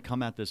you don't want to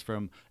come at this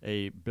from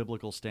a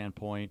biblical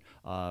standpoint,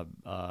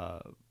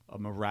 a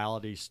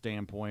morality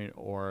standpoint,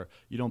 or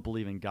you don't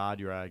believe in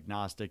God, you're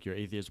agnostic, you're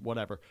atheist,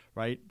 whatever,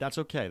 right? That's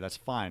okay. That's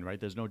fine, right?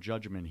 There's no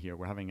judgment here.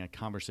 We're having a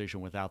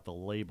conversation without the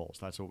labels.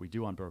 That's what we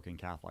do on Broken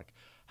Catholic.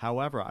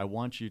 However, I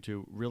want you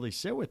to really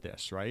sit with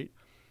this, right?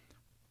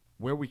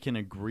 Where we can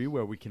agree,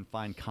 where we can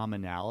find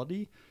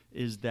commonality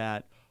is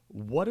that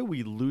what are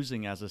we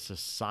losing as a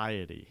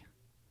society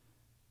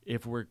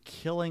if we're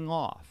killing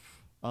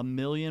off 1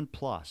 million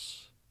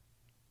plus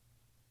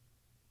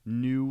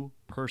new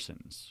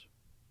persons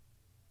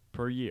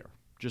per year,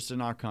 just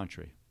in our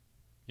country?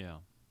 Yeah.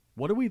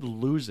 What are we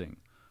losing?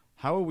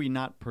 How are we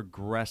not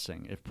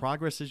progressing? If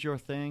progress is your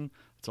thing,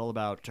 it's all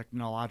about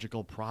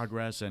technological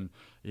progress and,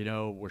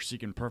 we're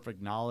seeking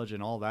perfect knowledge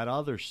and all that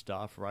other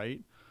stuff,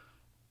 right?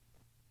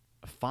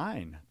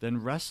 Fine,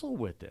 then wrestle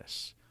with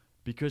this.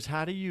 Because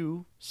how do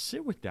you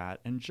sit with that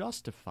and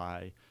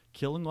justify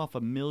killing off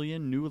 1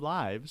 million new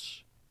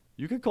lives?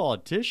 You could call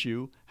it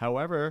tissue.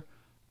 However,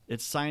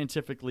 it's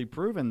scientifically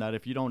proven that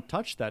if you don't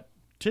touch that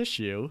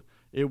tissue,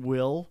 it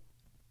will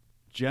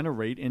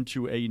generate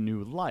into a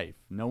new life.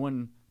 No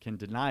one can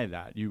deny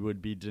that. You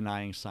would be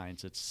denying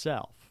science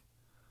itself.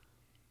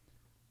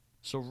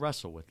 So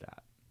wrestle with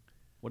that.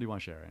 What do you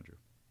want to share, Andrew?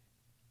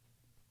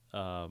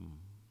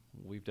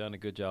 We've done a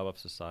good job of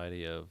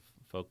society of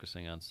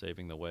focusing on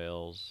saving the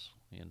whales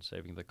and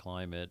saving the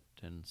climate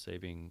and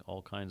saving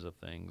all kinds of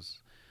things.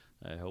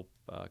 I hope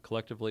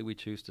collectively we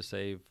choose to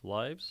save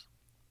lives.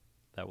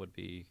 That would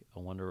be a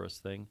wondrous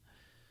thing.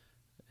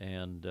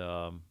 And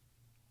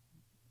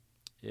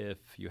if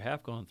you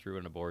have gone through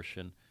an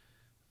abortion,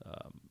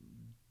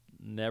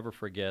 never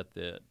forget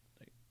that,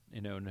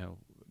 no,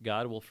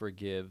 God will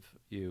forgive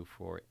you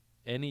for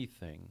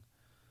anything.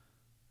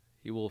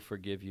 He will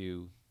forgive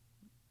you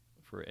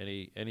for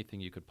anything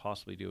you could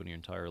possibly do in your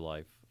entire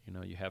life.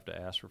 You have to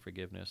ask for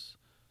forgiveness,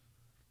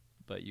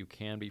 but you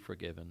can be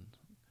forgiven.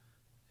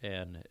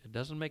 And it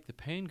doesn't make the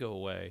pain go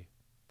away,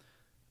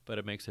 but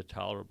it makes it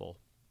tolerable.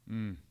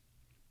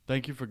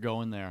 Thank you for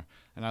going there.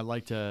 And I'd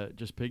like to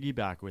just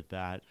piggyback with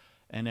that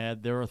and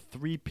add there are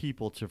 3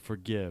 people to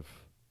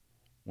forgive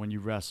when you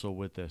wrestle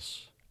with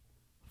this.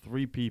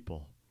 3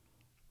 people.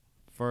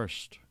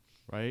 First,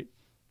 right?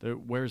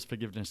 Where's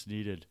forgiveness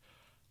needed?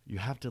 You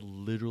have to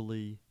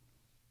literally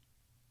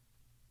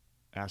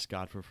ask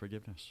God for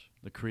forgiveness.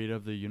 The creator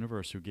of the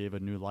universe who gave a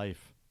new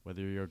life.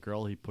 Whether you're a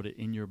girl, he put it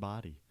in your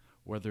body.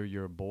 Whether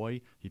you're a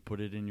boy, he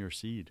put it in your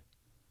seed.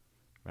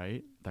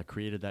 Right? That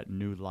created that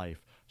new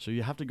life. So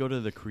you have to go to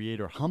the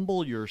creator,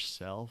 humble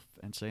yourself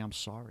and say, I'm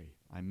sorry.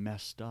 I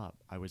messed up.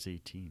 I was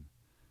 18.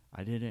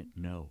 I didn't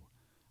know.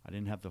 I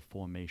didn't have the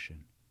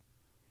formation.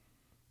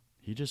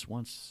 He just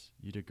wants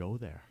you to go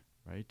there,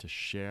 right? To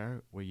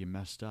share where you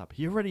messed up.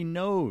 He already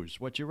knows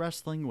what you're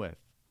wrestling with.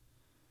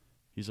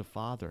 He's a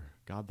father,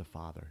 God the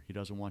Father. He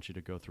doesn't want you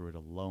to go through it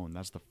alone.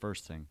 That's the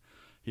first thing.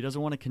 He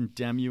doesn't want to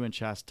condemn you and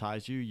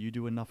chastise you. You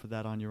do enough of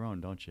that on your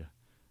own, don't you?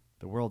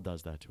 The world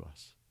does that to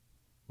us.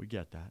 We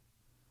get that.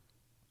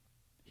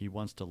 He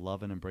wants to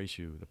love and embrace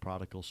you, the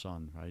prodigal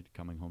son, right?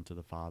 Coming home to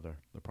the father.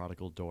 The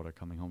prodigal daughter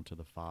coming home to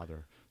the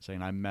father,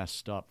 saying, I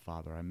messed up,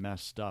 Father. I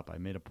messed up. I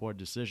made a poor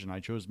decision. I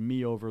chose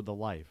me over the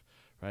life,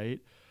 right?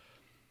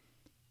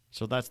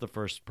 So that's the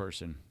first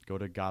person. Go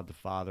to God the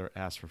Father,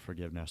 ask for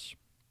forgiveness.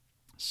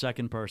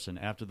 Second person,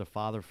 after the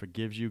Father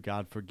forgives you,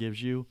 God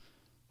forgives you,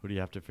 who do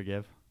you have to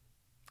forgive?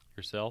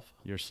 Yourself.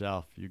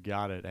 Yourself. You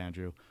got it,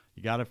 Andrew.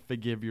 You got to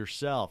forgive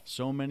yourself.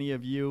 So many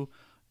of you,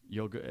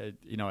 you'll go,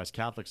 as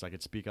Catholics, I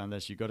could speak on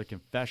this. You go to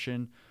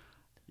confession,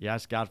 you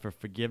ask God for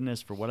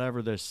forgiveness for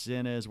whatever the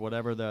sin is,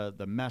 whatever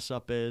the mess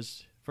up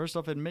is. First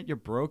off, admit you're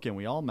broken.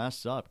 We all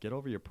mess up. Get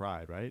over your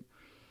pride, right?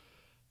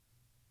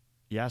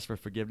 You ask for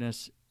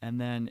forgiveness, and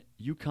then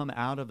you come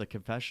out of the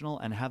confessional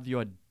and have the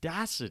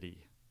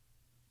audacity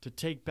to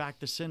take back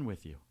the sin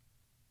with you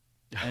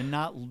and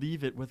not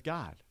leave it with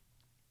God.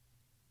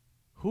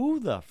 Who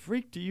the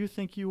freak do you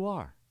think you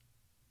are?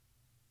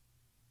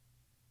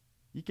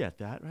 You get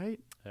that, right?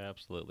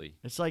 Absolutely.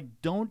 It's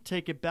like, don't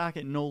take it back.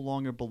 It no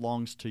longer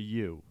belongs to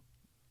you.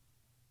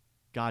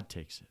 God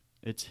takes it.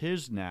 It's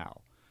his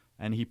now.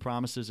 And he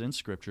promises in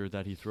Scripture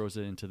that he throws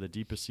it into the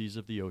deepest seas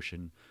of the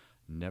ocean,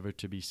 never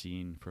to be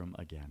seen from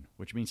again,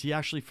 which means he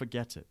actually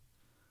forgets it.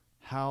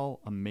 How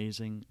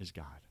amazing is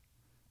God,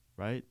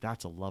 right?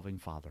 That's a loving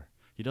Father.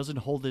 He doesn't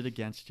hold it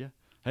against you.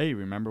 Hey,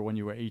 remember when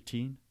you were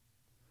 18?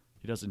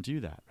 He doesn't do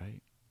that,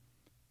 right?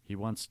 He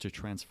wants to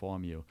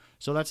transform you.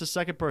 So that's the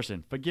second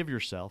person. Forgive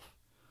yourself.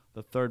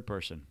 The third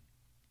person.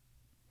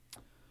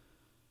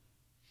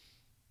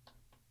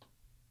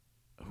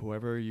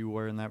 Whoever you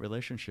were in that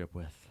relationship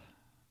with,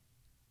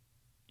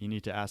 you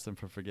need to ask them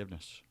for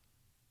forgiveness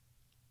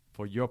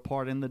for your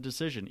part in the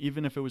decision,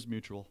 even if it was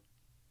mutual,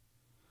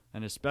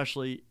 and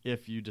especially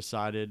if you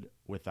decided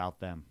without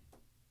them.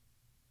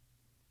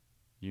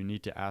 You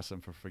need to ask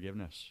them for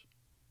forgiveness.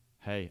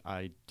 Hey,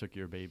 I took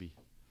your baby,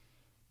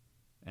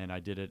 and I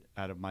did it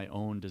out of my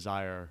own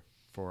desire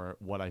for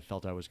what I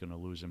felt I was going to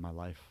lose in my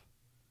life.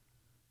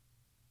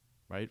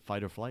 Right?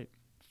 Fight or flight.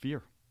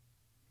 Fear.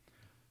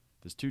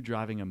 There's 2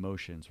 driving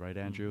emotions, right,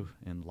 Andrew,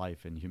 in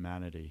life, in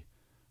humanity.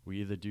 We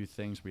either do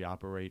things, we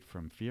operate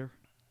from fear,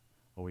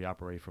 or we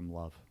operate from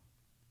love.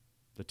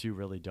 The 2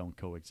 really don't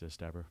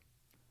coexist ever.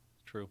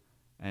 True.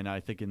 And I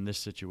think in this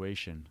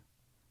situation,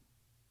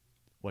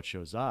 what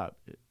shows up,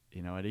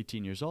 at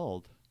 18 years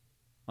old,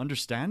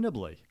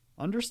 understandably,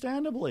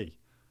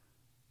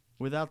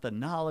 without the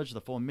knowledge, the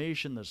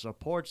formation, the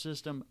support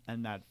system,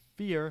 and that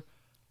fear,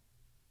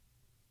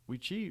 we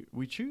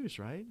choose,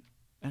 right?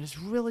 And it's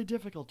really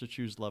difficult to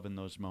choose love in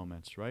those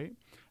moments, right?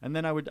 And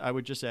then I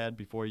would just add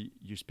before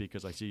you speak,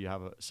 because I see you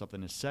have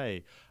something to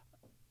say,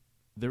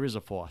 There is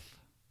a fourth.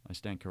 I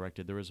stand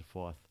corrected. There is a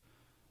fourth.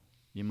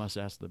 You must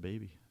ask the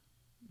baby,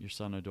 your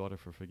son or daughter,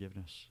 for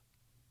forgiveness.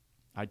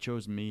 I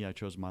chose me. I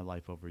chose my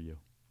life over you.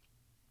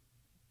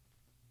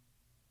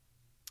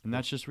 And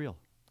that's just real.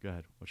 Go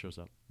ahead. What shows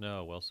up?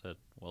 No, well said.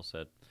 Well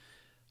said.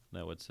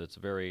 No, it's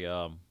very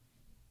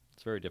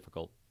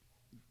difficult.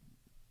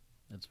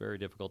 It's a very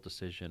difficult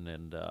decision,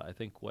 and I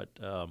think what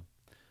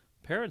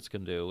parents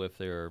can do if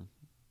they're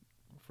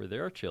for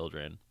their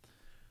children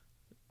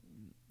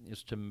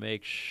is to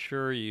make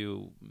sure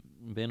you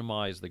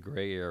minimize the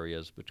gray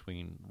areas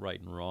between right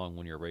and wrong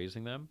when you're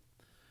raising them,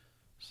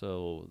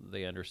 so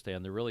they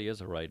understand there really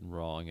is a right and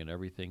wrong, and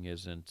everything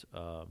isn't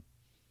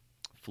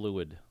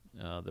fluid.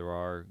 There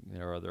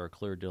are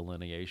clear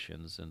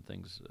delineations and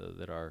things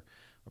that are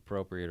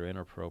appropriate or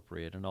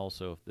inappropriate, and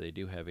also if they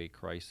do have a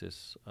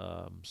crisis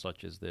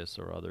such as this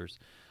or others,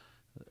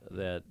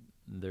 that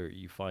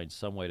you find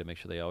some way to make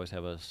sure they always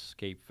have a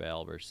escape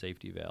valve or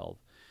safety valve.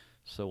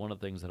 So one of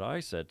the things that I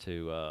said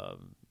to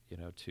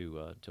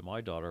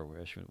my daughter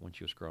when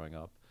she was growing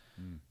up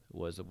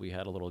was that we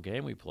had a little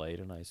game we played,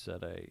 and I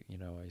said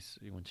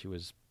when she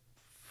was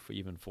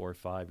even 4 or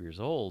 5 years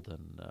old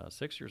and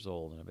 6 years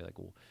old, and I'd be like,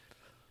 well,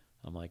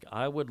 I'm like,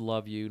 I would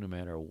love you no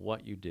matter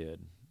what you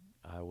did.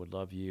 I would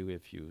love you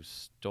if you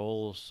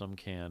stole some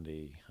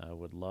candy. I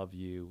would love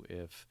you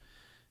if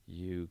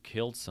you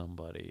killed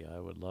somebody. I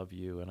would love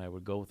you. And I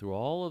would go through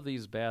all of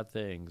these bad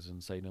things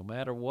and say, no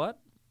matter what,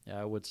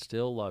 I would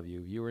still love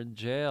you. If you were in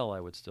jail,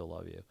 I would still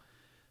love you.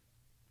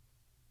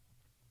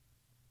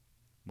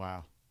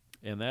 Wow.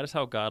 And that is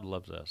how God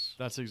loves us.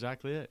 That's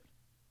exactly it.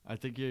 I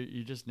think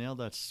you just nailed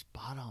that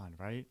spot on,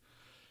 right?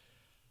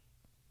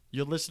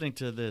 You're listening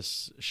to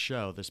this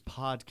show, this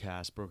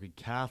podcast, Broken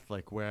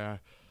Catholic, where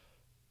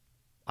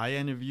I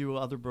interview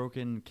other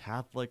broken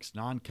Catholics,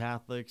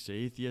 non-Catholics,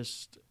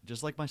 atheists,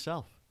 just like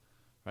myself,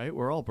 right?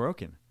 We're all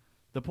broken.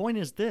 The point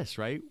is this,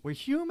 right? We're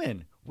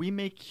human. We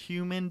make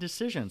human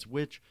decisions,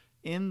 which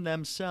in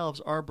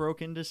themselves are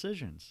broken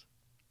decisions.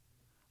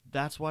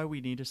 That's why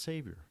we need a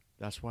Savior.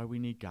 That's why we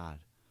need God.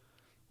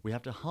 We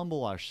have to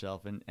humble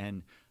ourselves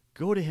and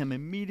go to Him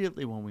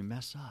immediately when we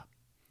mess up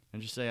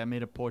and just say, I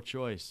made a poor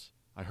choice.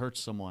 I hurt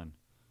someone.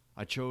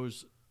 I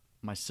chose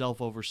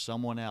myself over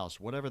someone else,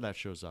 whatever that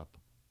shows up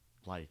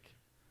like.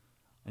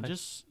 And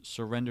just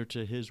surrender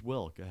to His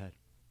will. Go ahead.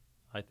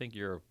 I think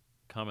your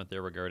comment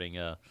there regarding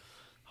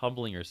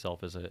humbling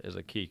yourself is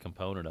a key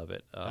component of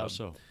it. How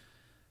so?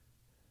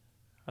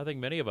 I think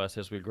many of us,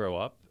 as we grow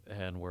up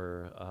and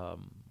we're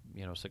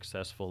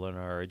successful in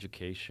our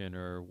education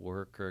or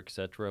work or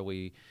etc.,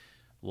 we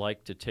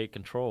like to take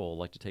control,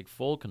 like to take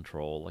full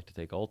control, like to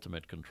take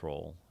ultimate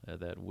control,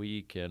 that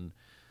we can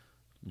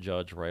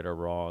judge right or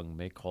wrong,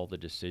 make all the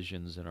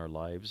decisions in our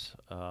lives.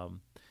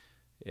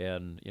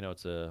 And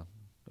it's a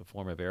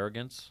form of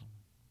arrogance,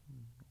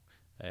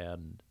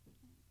 and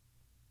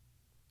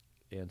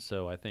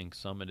so I think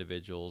some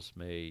individuals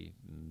may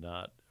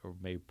not, or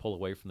may pull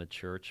away from the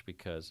church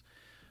because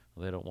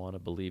they don't want to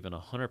believe in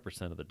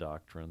 100% of the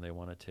doctrine. They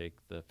want to take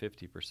the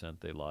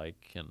 50% they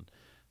like and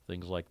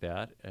things like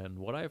that. And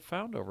what I've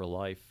found over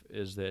life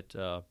is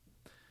that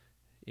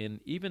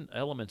in even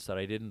elements that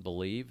I didn't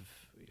believe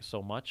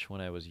so much when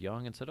I was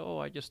young and said, oh,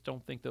 I just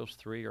don't think those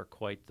three are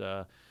quite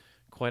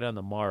on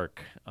the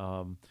mark.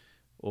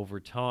 Over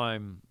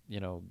time,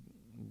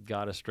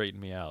 God has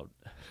straightened me out.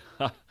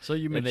 So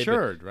you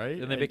matured, right?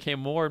 And they became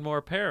more and more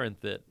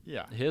apparent that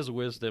His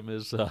wisdom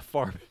is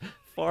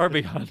far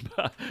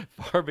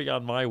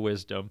beyond my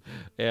wisdom.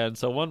 And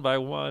so one by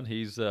one,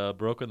 He's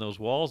broken those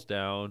walls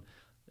down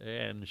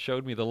and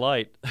showed me the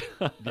light.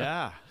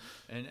 Yeah.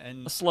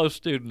 And a slow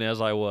student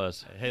as I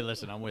was. Hey,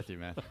 listen, I'm with you,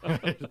 man.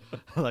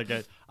 Like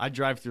I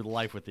drive through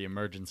life with the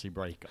emergency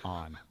brake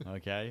on,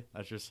 okay?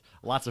 That's just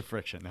lots of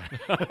friction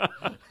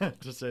there,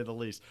 to say the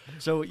least.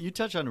 So you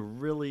touch on a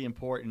really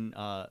important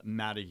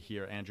matter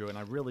here, Andrew, and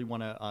I really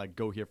want to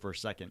go here for a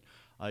second.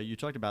 You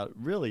talked about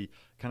really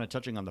kind of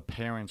touching on the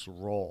parents'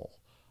 role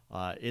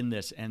in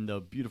this and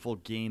the beautiful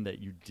game that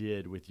you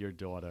did with your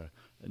daughter.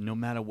 No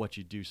matter what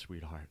you do,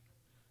 sweetheart,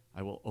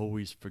 I will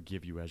always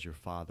forgive you as your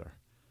father.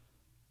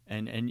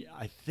 And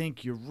I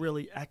think you're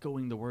really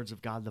echoing the words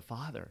of God the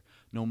Father.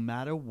 No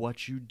matter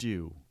what you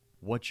do,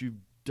 what you've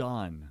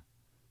done,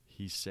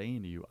 He's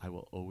saying to you, I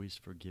will always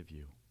forgive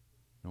you.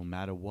 No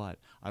matter what.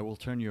 I will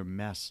turn your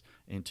mess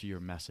into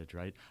your message,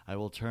 right? I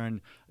will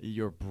turn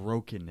your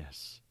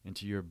brokenness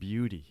into your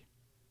beauty.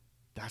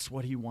 That's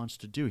what He wants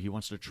to do. He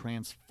wants to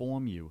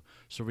transform you.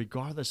 So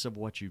regardless of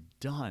what you've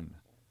done,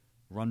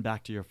 run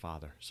back to your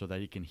Father so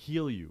that He can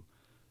heal you,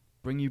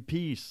 bring you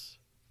peace,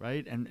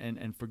 right?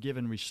 And forgive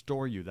and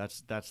restore you.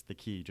 That's the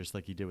key, just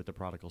like He did with the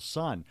prodigal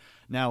son.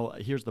 Now,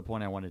 here's the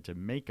point I wanted to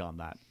make on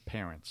that.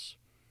 Parents.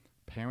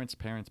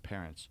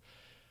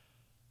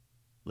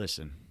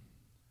 Listen,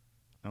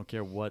 I don't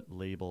care what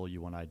label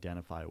you want to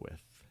identify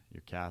with.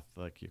 You're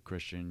Catholic, you're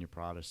Christian, you're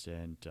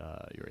Protestant,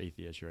 you're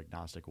atheist, you're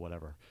agnostic,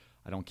 whatever.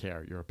 I don't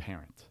care. You're a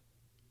parent.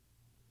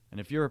 And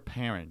if you're a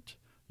parent,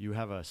 you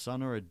have a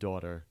son or a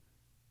daughter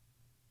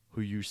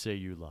who you say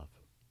you love.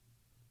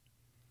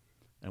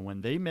 And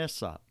when they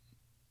mess up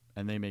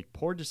and they make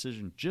poor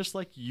decisions just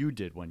like you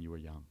did when you were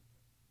young,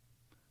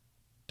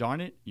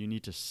 darn it, you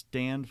need to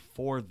stand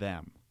for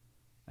them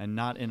and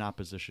not in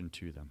opposition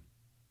to them.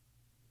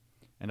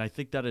 And I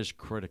think that is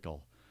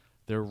critical.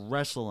 They're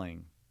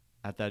wrestling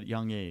at that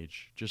young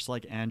age, just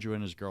like Andrew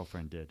and his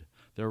girlfriend did.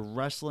 They're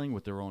wrestling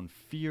with their own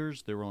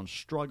fears, their own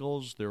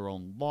struggles, their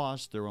own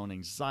loss, their own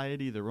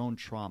anxiety, their own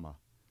trauma.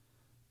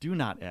 Do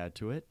not add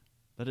to it.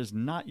 That is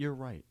not your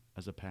right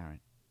as a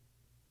parent.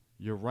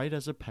 Your right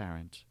as a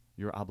parent,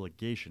 your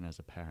obligation as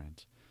a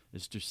parent,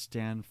 is to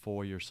stand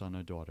for your son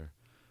or daughter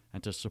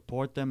and to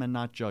support them and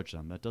not judge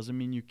them. That doesn't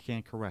mean you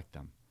can't correct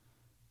them.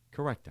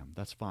 Correct them,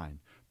 that's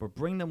fine. But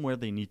bring them where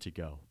they need to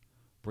go.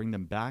 Bring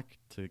them back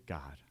to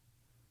God.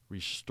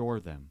 Restore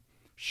them.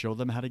 Show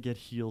them how to get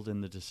healed in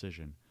the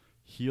decision.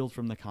 Healed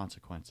from the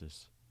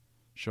consequences.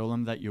 Show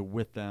them that you're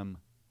with them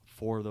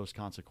for those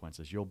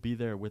consequences. You'll be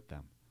there with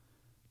them.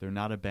 They're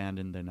not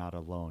abandoned. They're not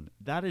alone.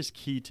 That is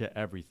key to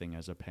everything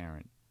as a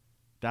parent.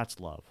 That's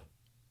love.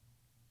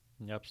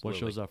 Absolutely. What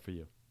shows up for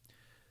you?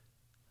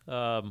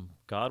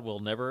 God will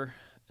never,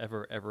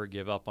 ever, ever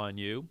give up on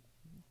you.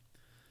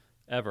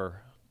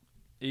 Ever.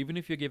 Even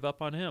if you give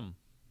up on him.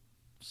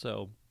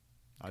 So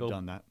I've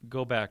done that.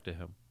 Go back to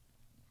him.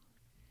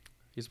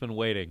 He's been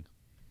waiting.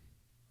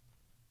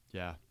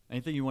 Yeah.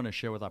 Anything you want to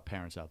share with our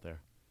parents out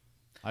there?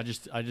 I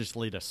just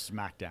laid a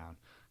smackdown.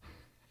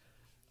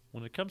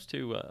 When it comes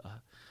to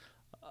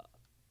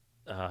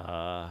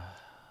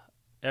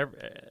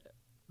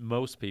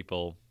most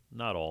people,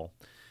 not all,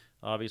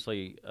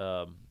 obviously,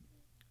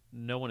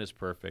 no one is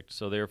perfect.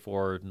 So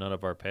therefore, none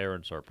of our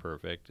parents are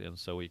perfect, and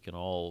so we can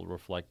all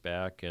reflect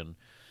back and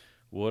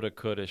woulda,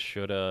 coulda,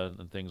 shoulda,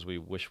 and things we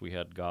wish we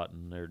had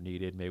gotten or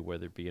needed, maybe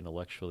whether it be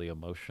intellectually,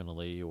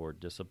 emotionally, or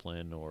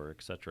discipline, or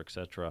et cetera, et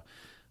cetera.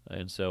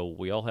 And so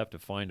we all have to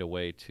find a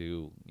way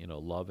to,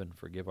 love and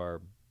forgive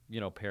our,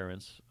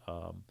 parents,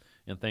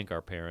 and thank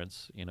our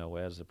parents,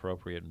 as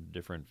appropriate in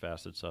different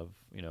facets of,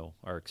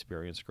 our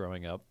experience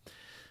growing up.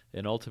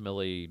 And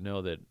ultimately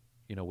know that,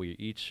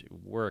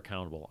 we're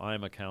accountable.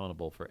 I'm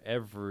accountable for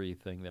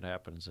everything that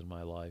happens in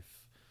my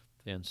life.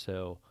 And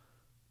so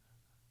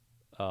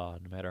no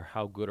matter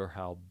how good or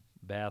how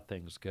bad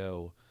things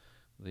go,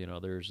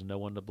 there's no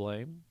one to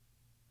blame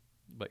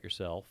but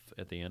yourself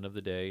at the end of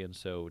the day. And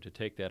so to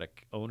take that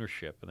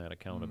ownership and that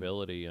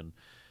accountability, and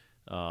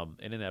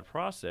in that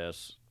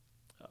process,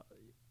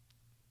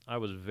 I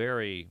was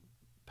very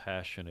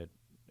passionate,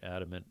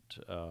 adamant,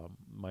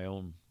 my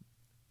own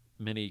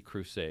mini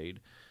crusade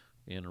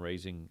in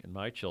raising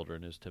my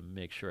children is to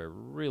make sure I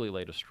really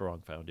laid a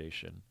strong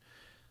foundation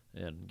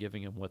and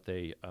giving them what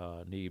they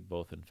need,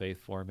 both in faith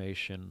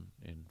formation,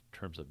 in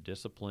terms of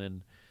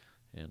discipline,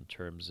 in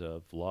terms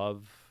of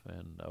love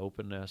and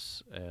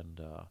openness,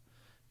 and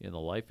in the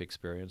life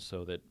experience,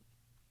 so that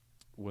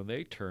when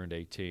they turned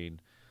 18,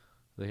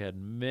 they had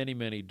many,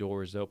 many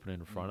doors open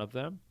in front of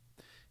them.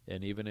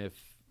 And even if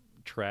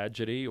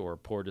tragedy or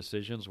poor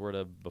decisions were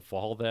to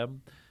befall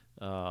them,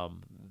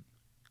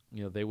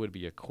 they would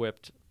be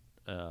equipped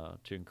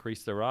to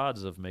increase their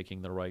odds of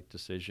making the right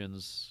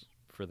decisions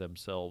for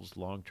themselves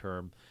long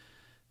term.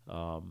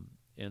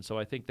 And so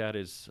I think that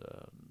is,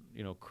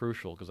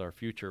 crucial, because our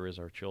future is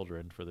our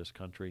children for this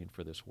country and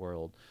for this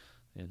world.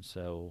 And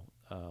so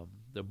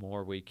the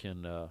more we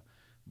can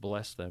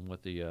bless them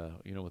with the,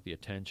 with the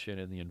attention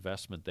and the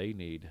investment they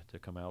need to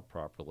come out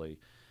properly,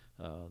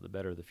 the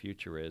better the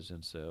future is.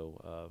 And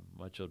so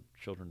my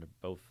children are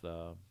both,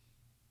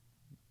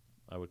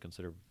 I would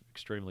consider,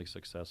 extremely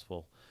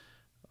successful.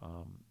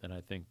 And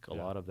I think a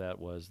lot of that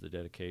was the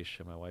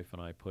dedication my wife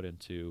and I put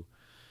into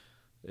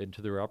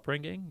their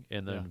upbringing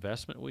and the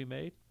investment we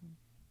made.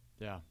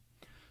 Yeah.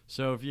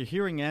 So if you're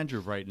hearing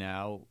Andrew right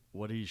now,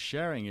 what he's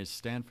sharing is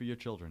stand for your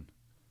children.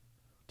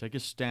 Take a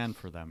stand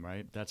for them,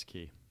 right? That's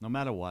key. No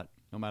matter what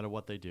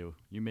they do.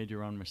 You made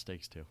your own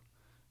mistakes too.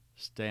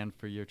 Stand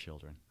for your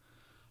children.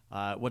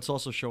 What's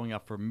also showing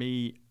up for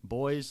me,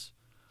 boys,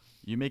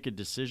 you make a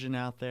decision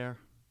out there,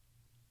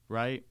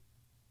 right?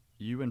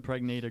 You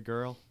impregnate a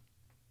girl.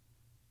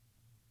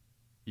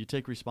 You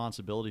take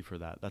responsibility for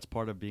that. That's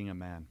part of being a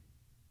man.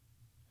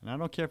 And I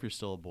don't care if you're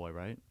still a boy,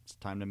 right? It's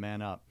time to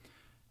man up.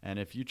 And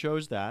if you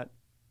chose that,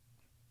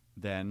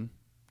 then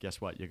guess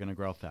what? You're going to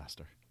grow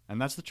faster. And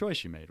that's the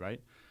choice you made,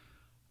 right?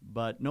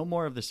 But no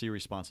more of this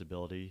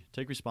irresponsibility.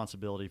 Take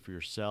responsibility for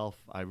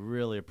yourself. I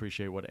really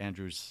appreciate what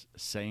Andrew's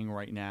saying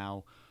right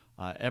now.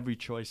 Every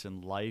choice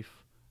in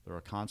life, there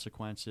are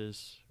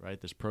consequences, right?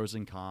 There's pros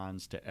and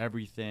cons to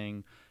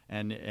everything.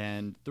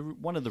 And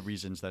one of the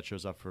reasons that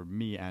shows up for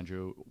me,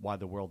 Andrew, why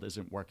the world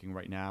isn't working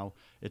right now,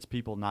 it's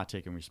people not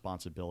taking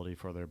responsibility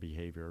for their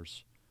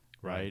behaviors,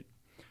 right?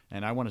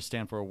 And I want to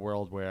stand for a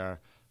world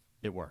where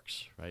it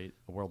works, right?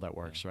 A world that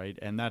works, right?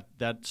 And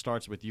that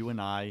starts with you and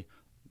I,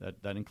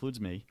 that includes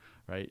me,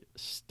 right?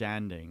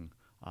 Standing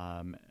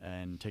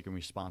and taking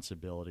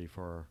responsibility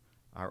for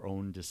our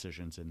own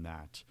decisions in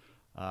that.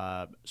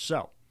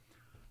 So,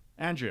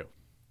 Andrew,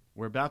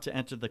 we're about to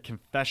enter the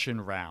confession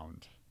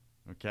round,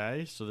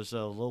 Okay, so this is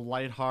a little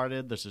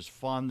lighthearted. This is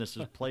fun. This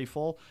is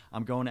playful.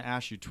 I'm going to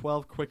ask you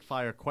 12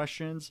 quick-fire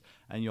questions,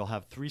 and you'll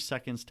have 3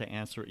 seconds to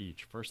answer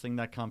each. First thing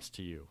that comes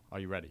to you. Are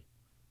you ready?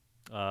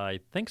 I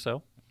think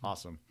so.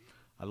 Awesome.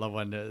 I love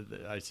when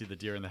I see the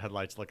deer in the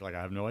headlights look like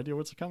I have no idea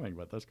what's coming,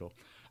 but that's cool.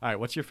 All right,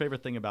 what's your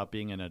favorite thing about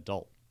being an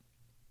adult?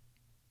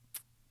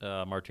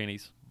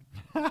 Martinis.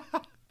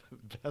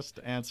 Best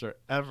answer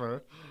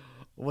ever.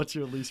 What's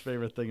your least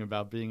favorite thing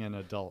about being an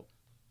adult?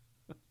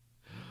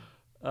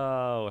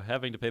 Oh,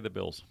 having to pay the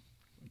bills.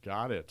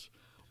 Got it.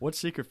 What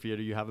secret fear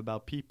do you have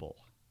about people?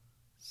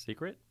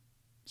 Secret?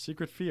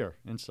 Secret fear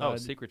inside. Oh,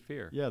 secret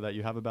fear. Yeah, that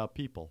you have about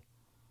people.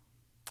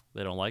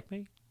 They don't like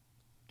me?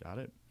 Got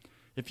it.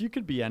 If you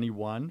could be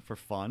anyone for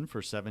fun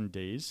for 7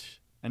 days,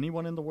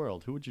 anyone in the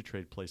world, who would you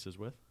trade places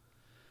with?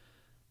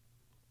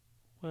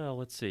 Well,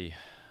 let's see.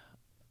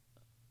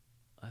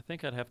 I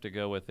think I'd have to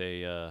go with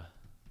I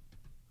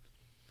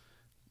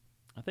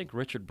think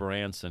Richard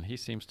Branson. He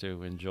seems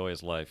to enjoy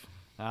his life.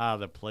 Ah,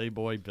 the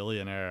Playboy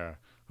billionaire.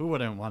 Who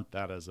wouldn't want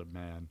that as a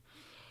man?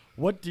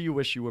 What do you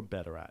wish you were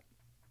better at?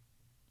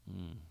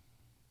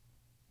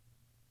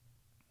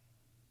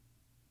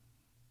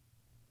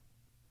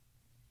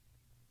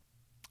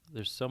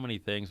 There's so many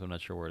things, I'm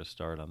not sure where to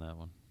start on that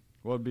one.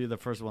 What would be the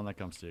first one that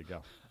comes to you?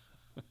 Go.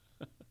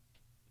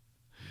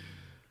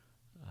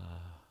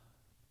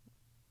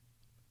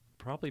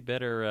 Probably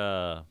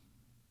better,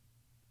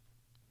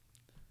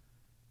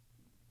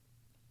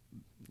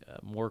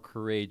 more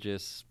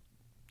courageous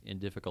in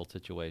difficult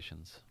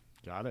situations.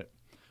 Got it.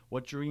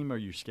 What dream are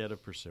you scared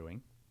of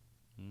pursuing?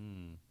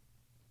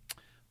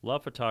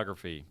 Love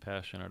photography.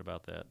 Passionate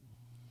about that.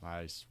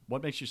 Nice.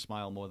 What makes you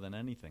smile more than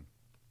anything?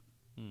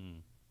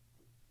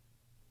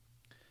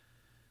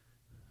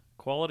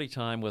 Quality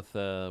time with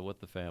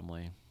the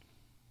family.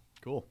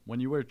 Cool. When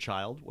you were a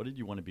child, what did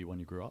you want to be when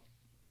you grew up?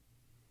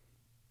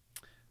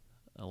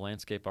 A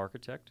landscape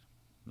architect.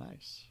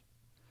 Nice.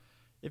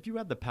 If you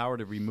had the power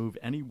to remove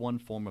any one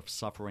form of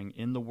suffering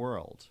in the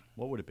world,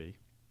 what would it be?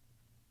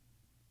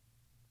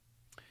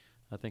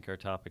 I think our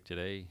topic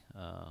today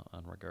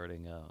on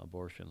regarding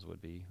abortions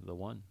would be the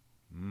one.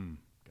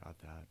 Got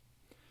that.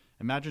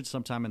 Imagine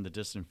sometime in the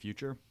distant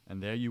future,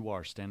 and there you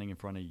are standing in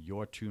front of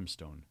your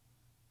tombstone.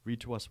 Read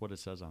to us what it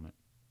says on it.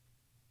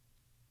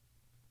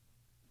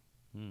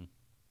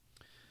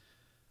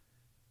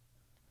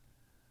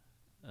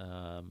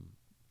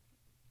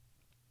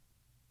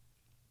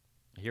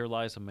 Here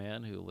lies a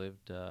man who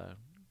lived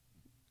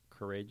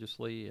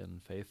courageously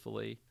and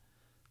faithfully,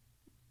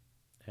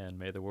 and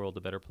made the world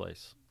a better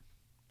place.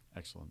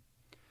 Excellent.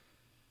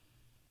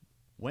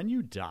 When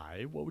you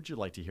die, what would you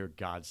like to hear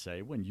God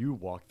say when you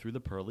walk through the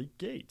pearly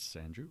gates,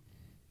 Andrew?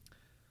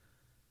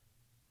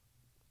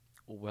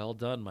 Well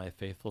done, my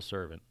faithful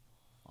servant.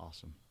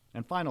 Awesome.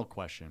 And final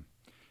question.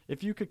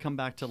 If you could come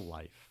back to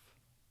life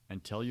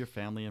and tell your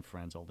family and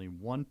friends only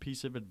one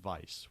piece of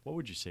advice, what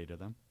would you say to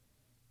them?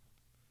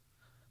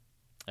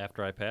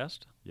 After I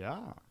passed?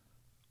 Yeah.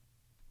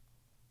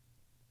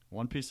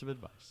 One piece of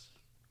advice.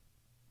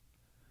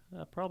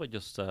 Probably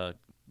just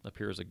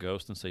appear as a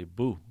ghost and say,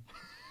 boo.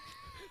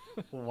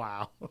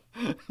 Wow.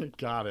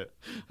 Got it.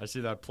 I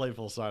see that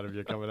playful side of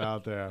you coming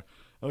out there.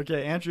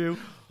 Okay, Andrew,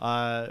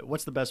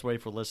 what's the best way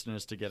for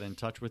listeners to get in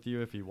touch with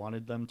you if you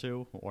wanted them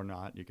to, or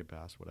not? You could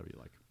pass, whatever you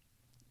like.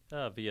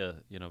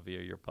 Via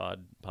your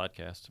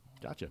podcast.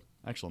 Gotcha.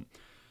 Excellent.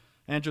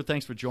 Andrew,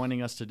 thanks for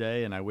joining us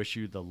today, and I wish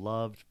you the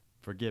love,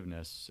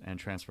 forgiveness, and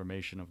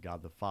transformation of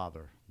God the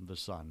Father, the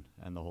Son,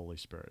 and the Holy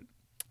Spirit.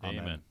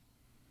 Amen.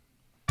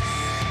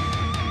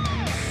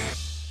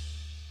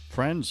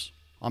 Friends,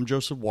 I'm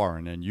Joseph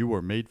Warren, and you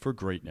were made for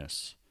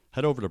greatness.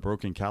 Head over to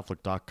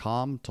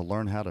BrokenCatholic.com to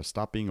learn how to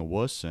stop being a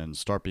wuss and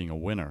start being a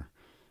winner.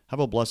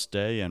 Have a blessed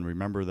day, and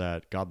remember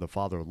that God the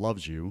Father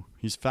loves you,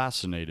 He's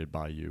fascinated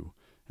by you,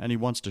 and He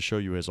wants to show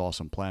you His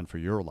awesome plan for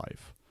your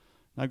life.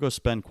 Now go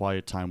spend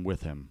quiet time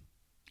with Him,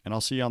 and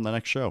I'll see you on the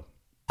next show.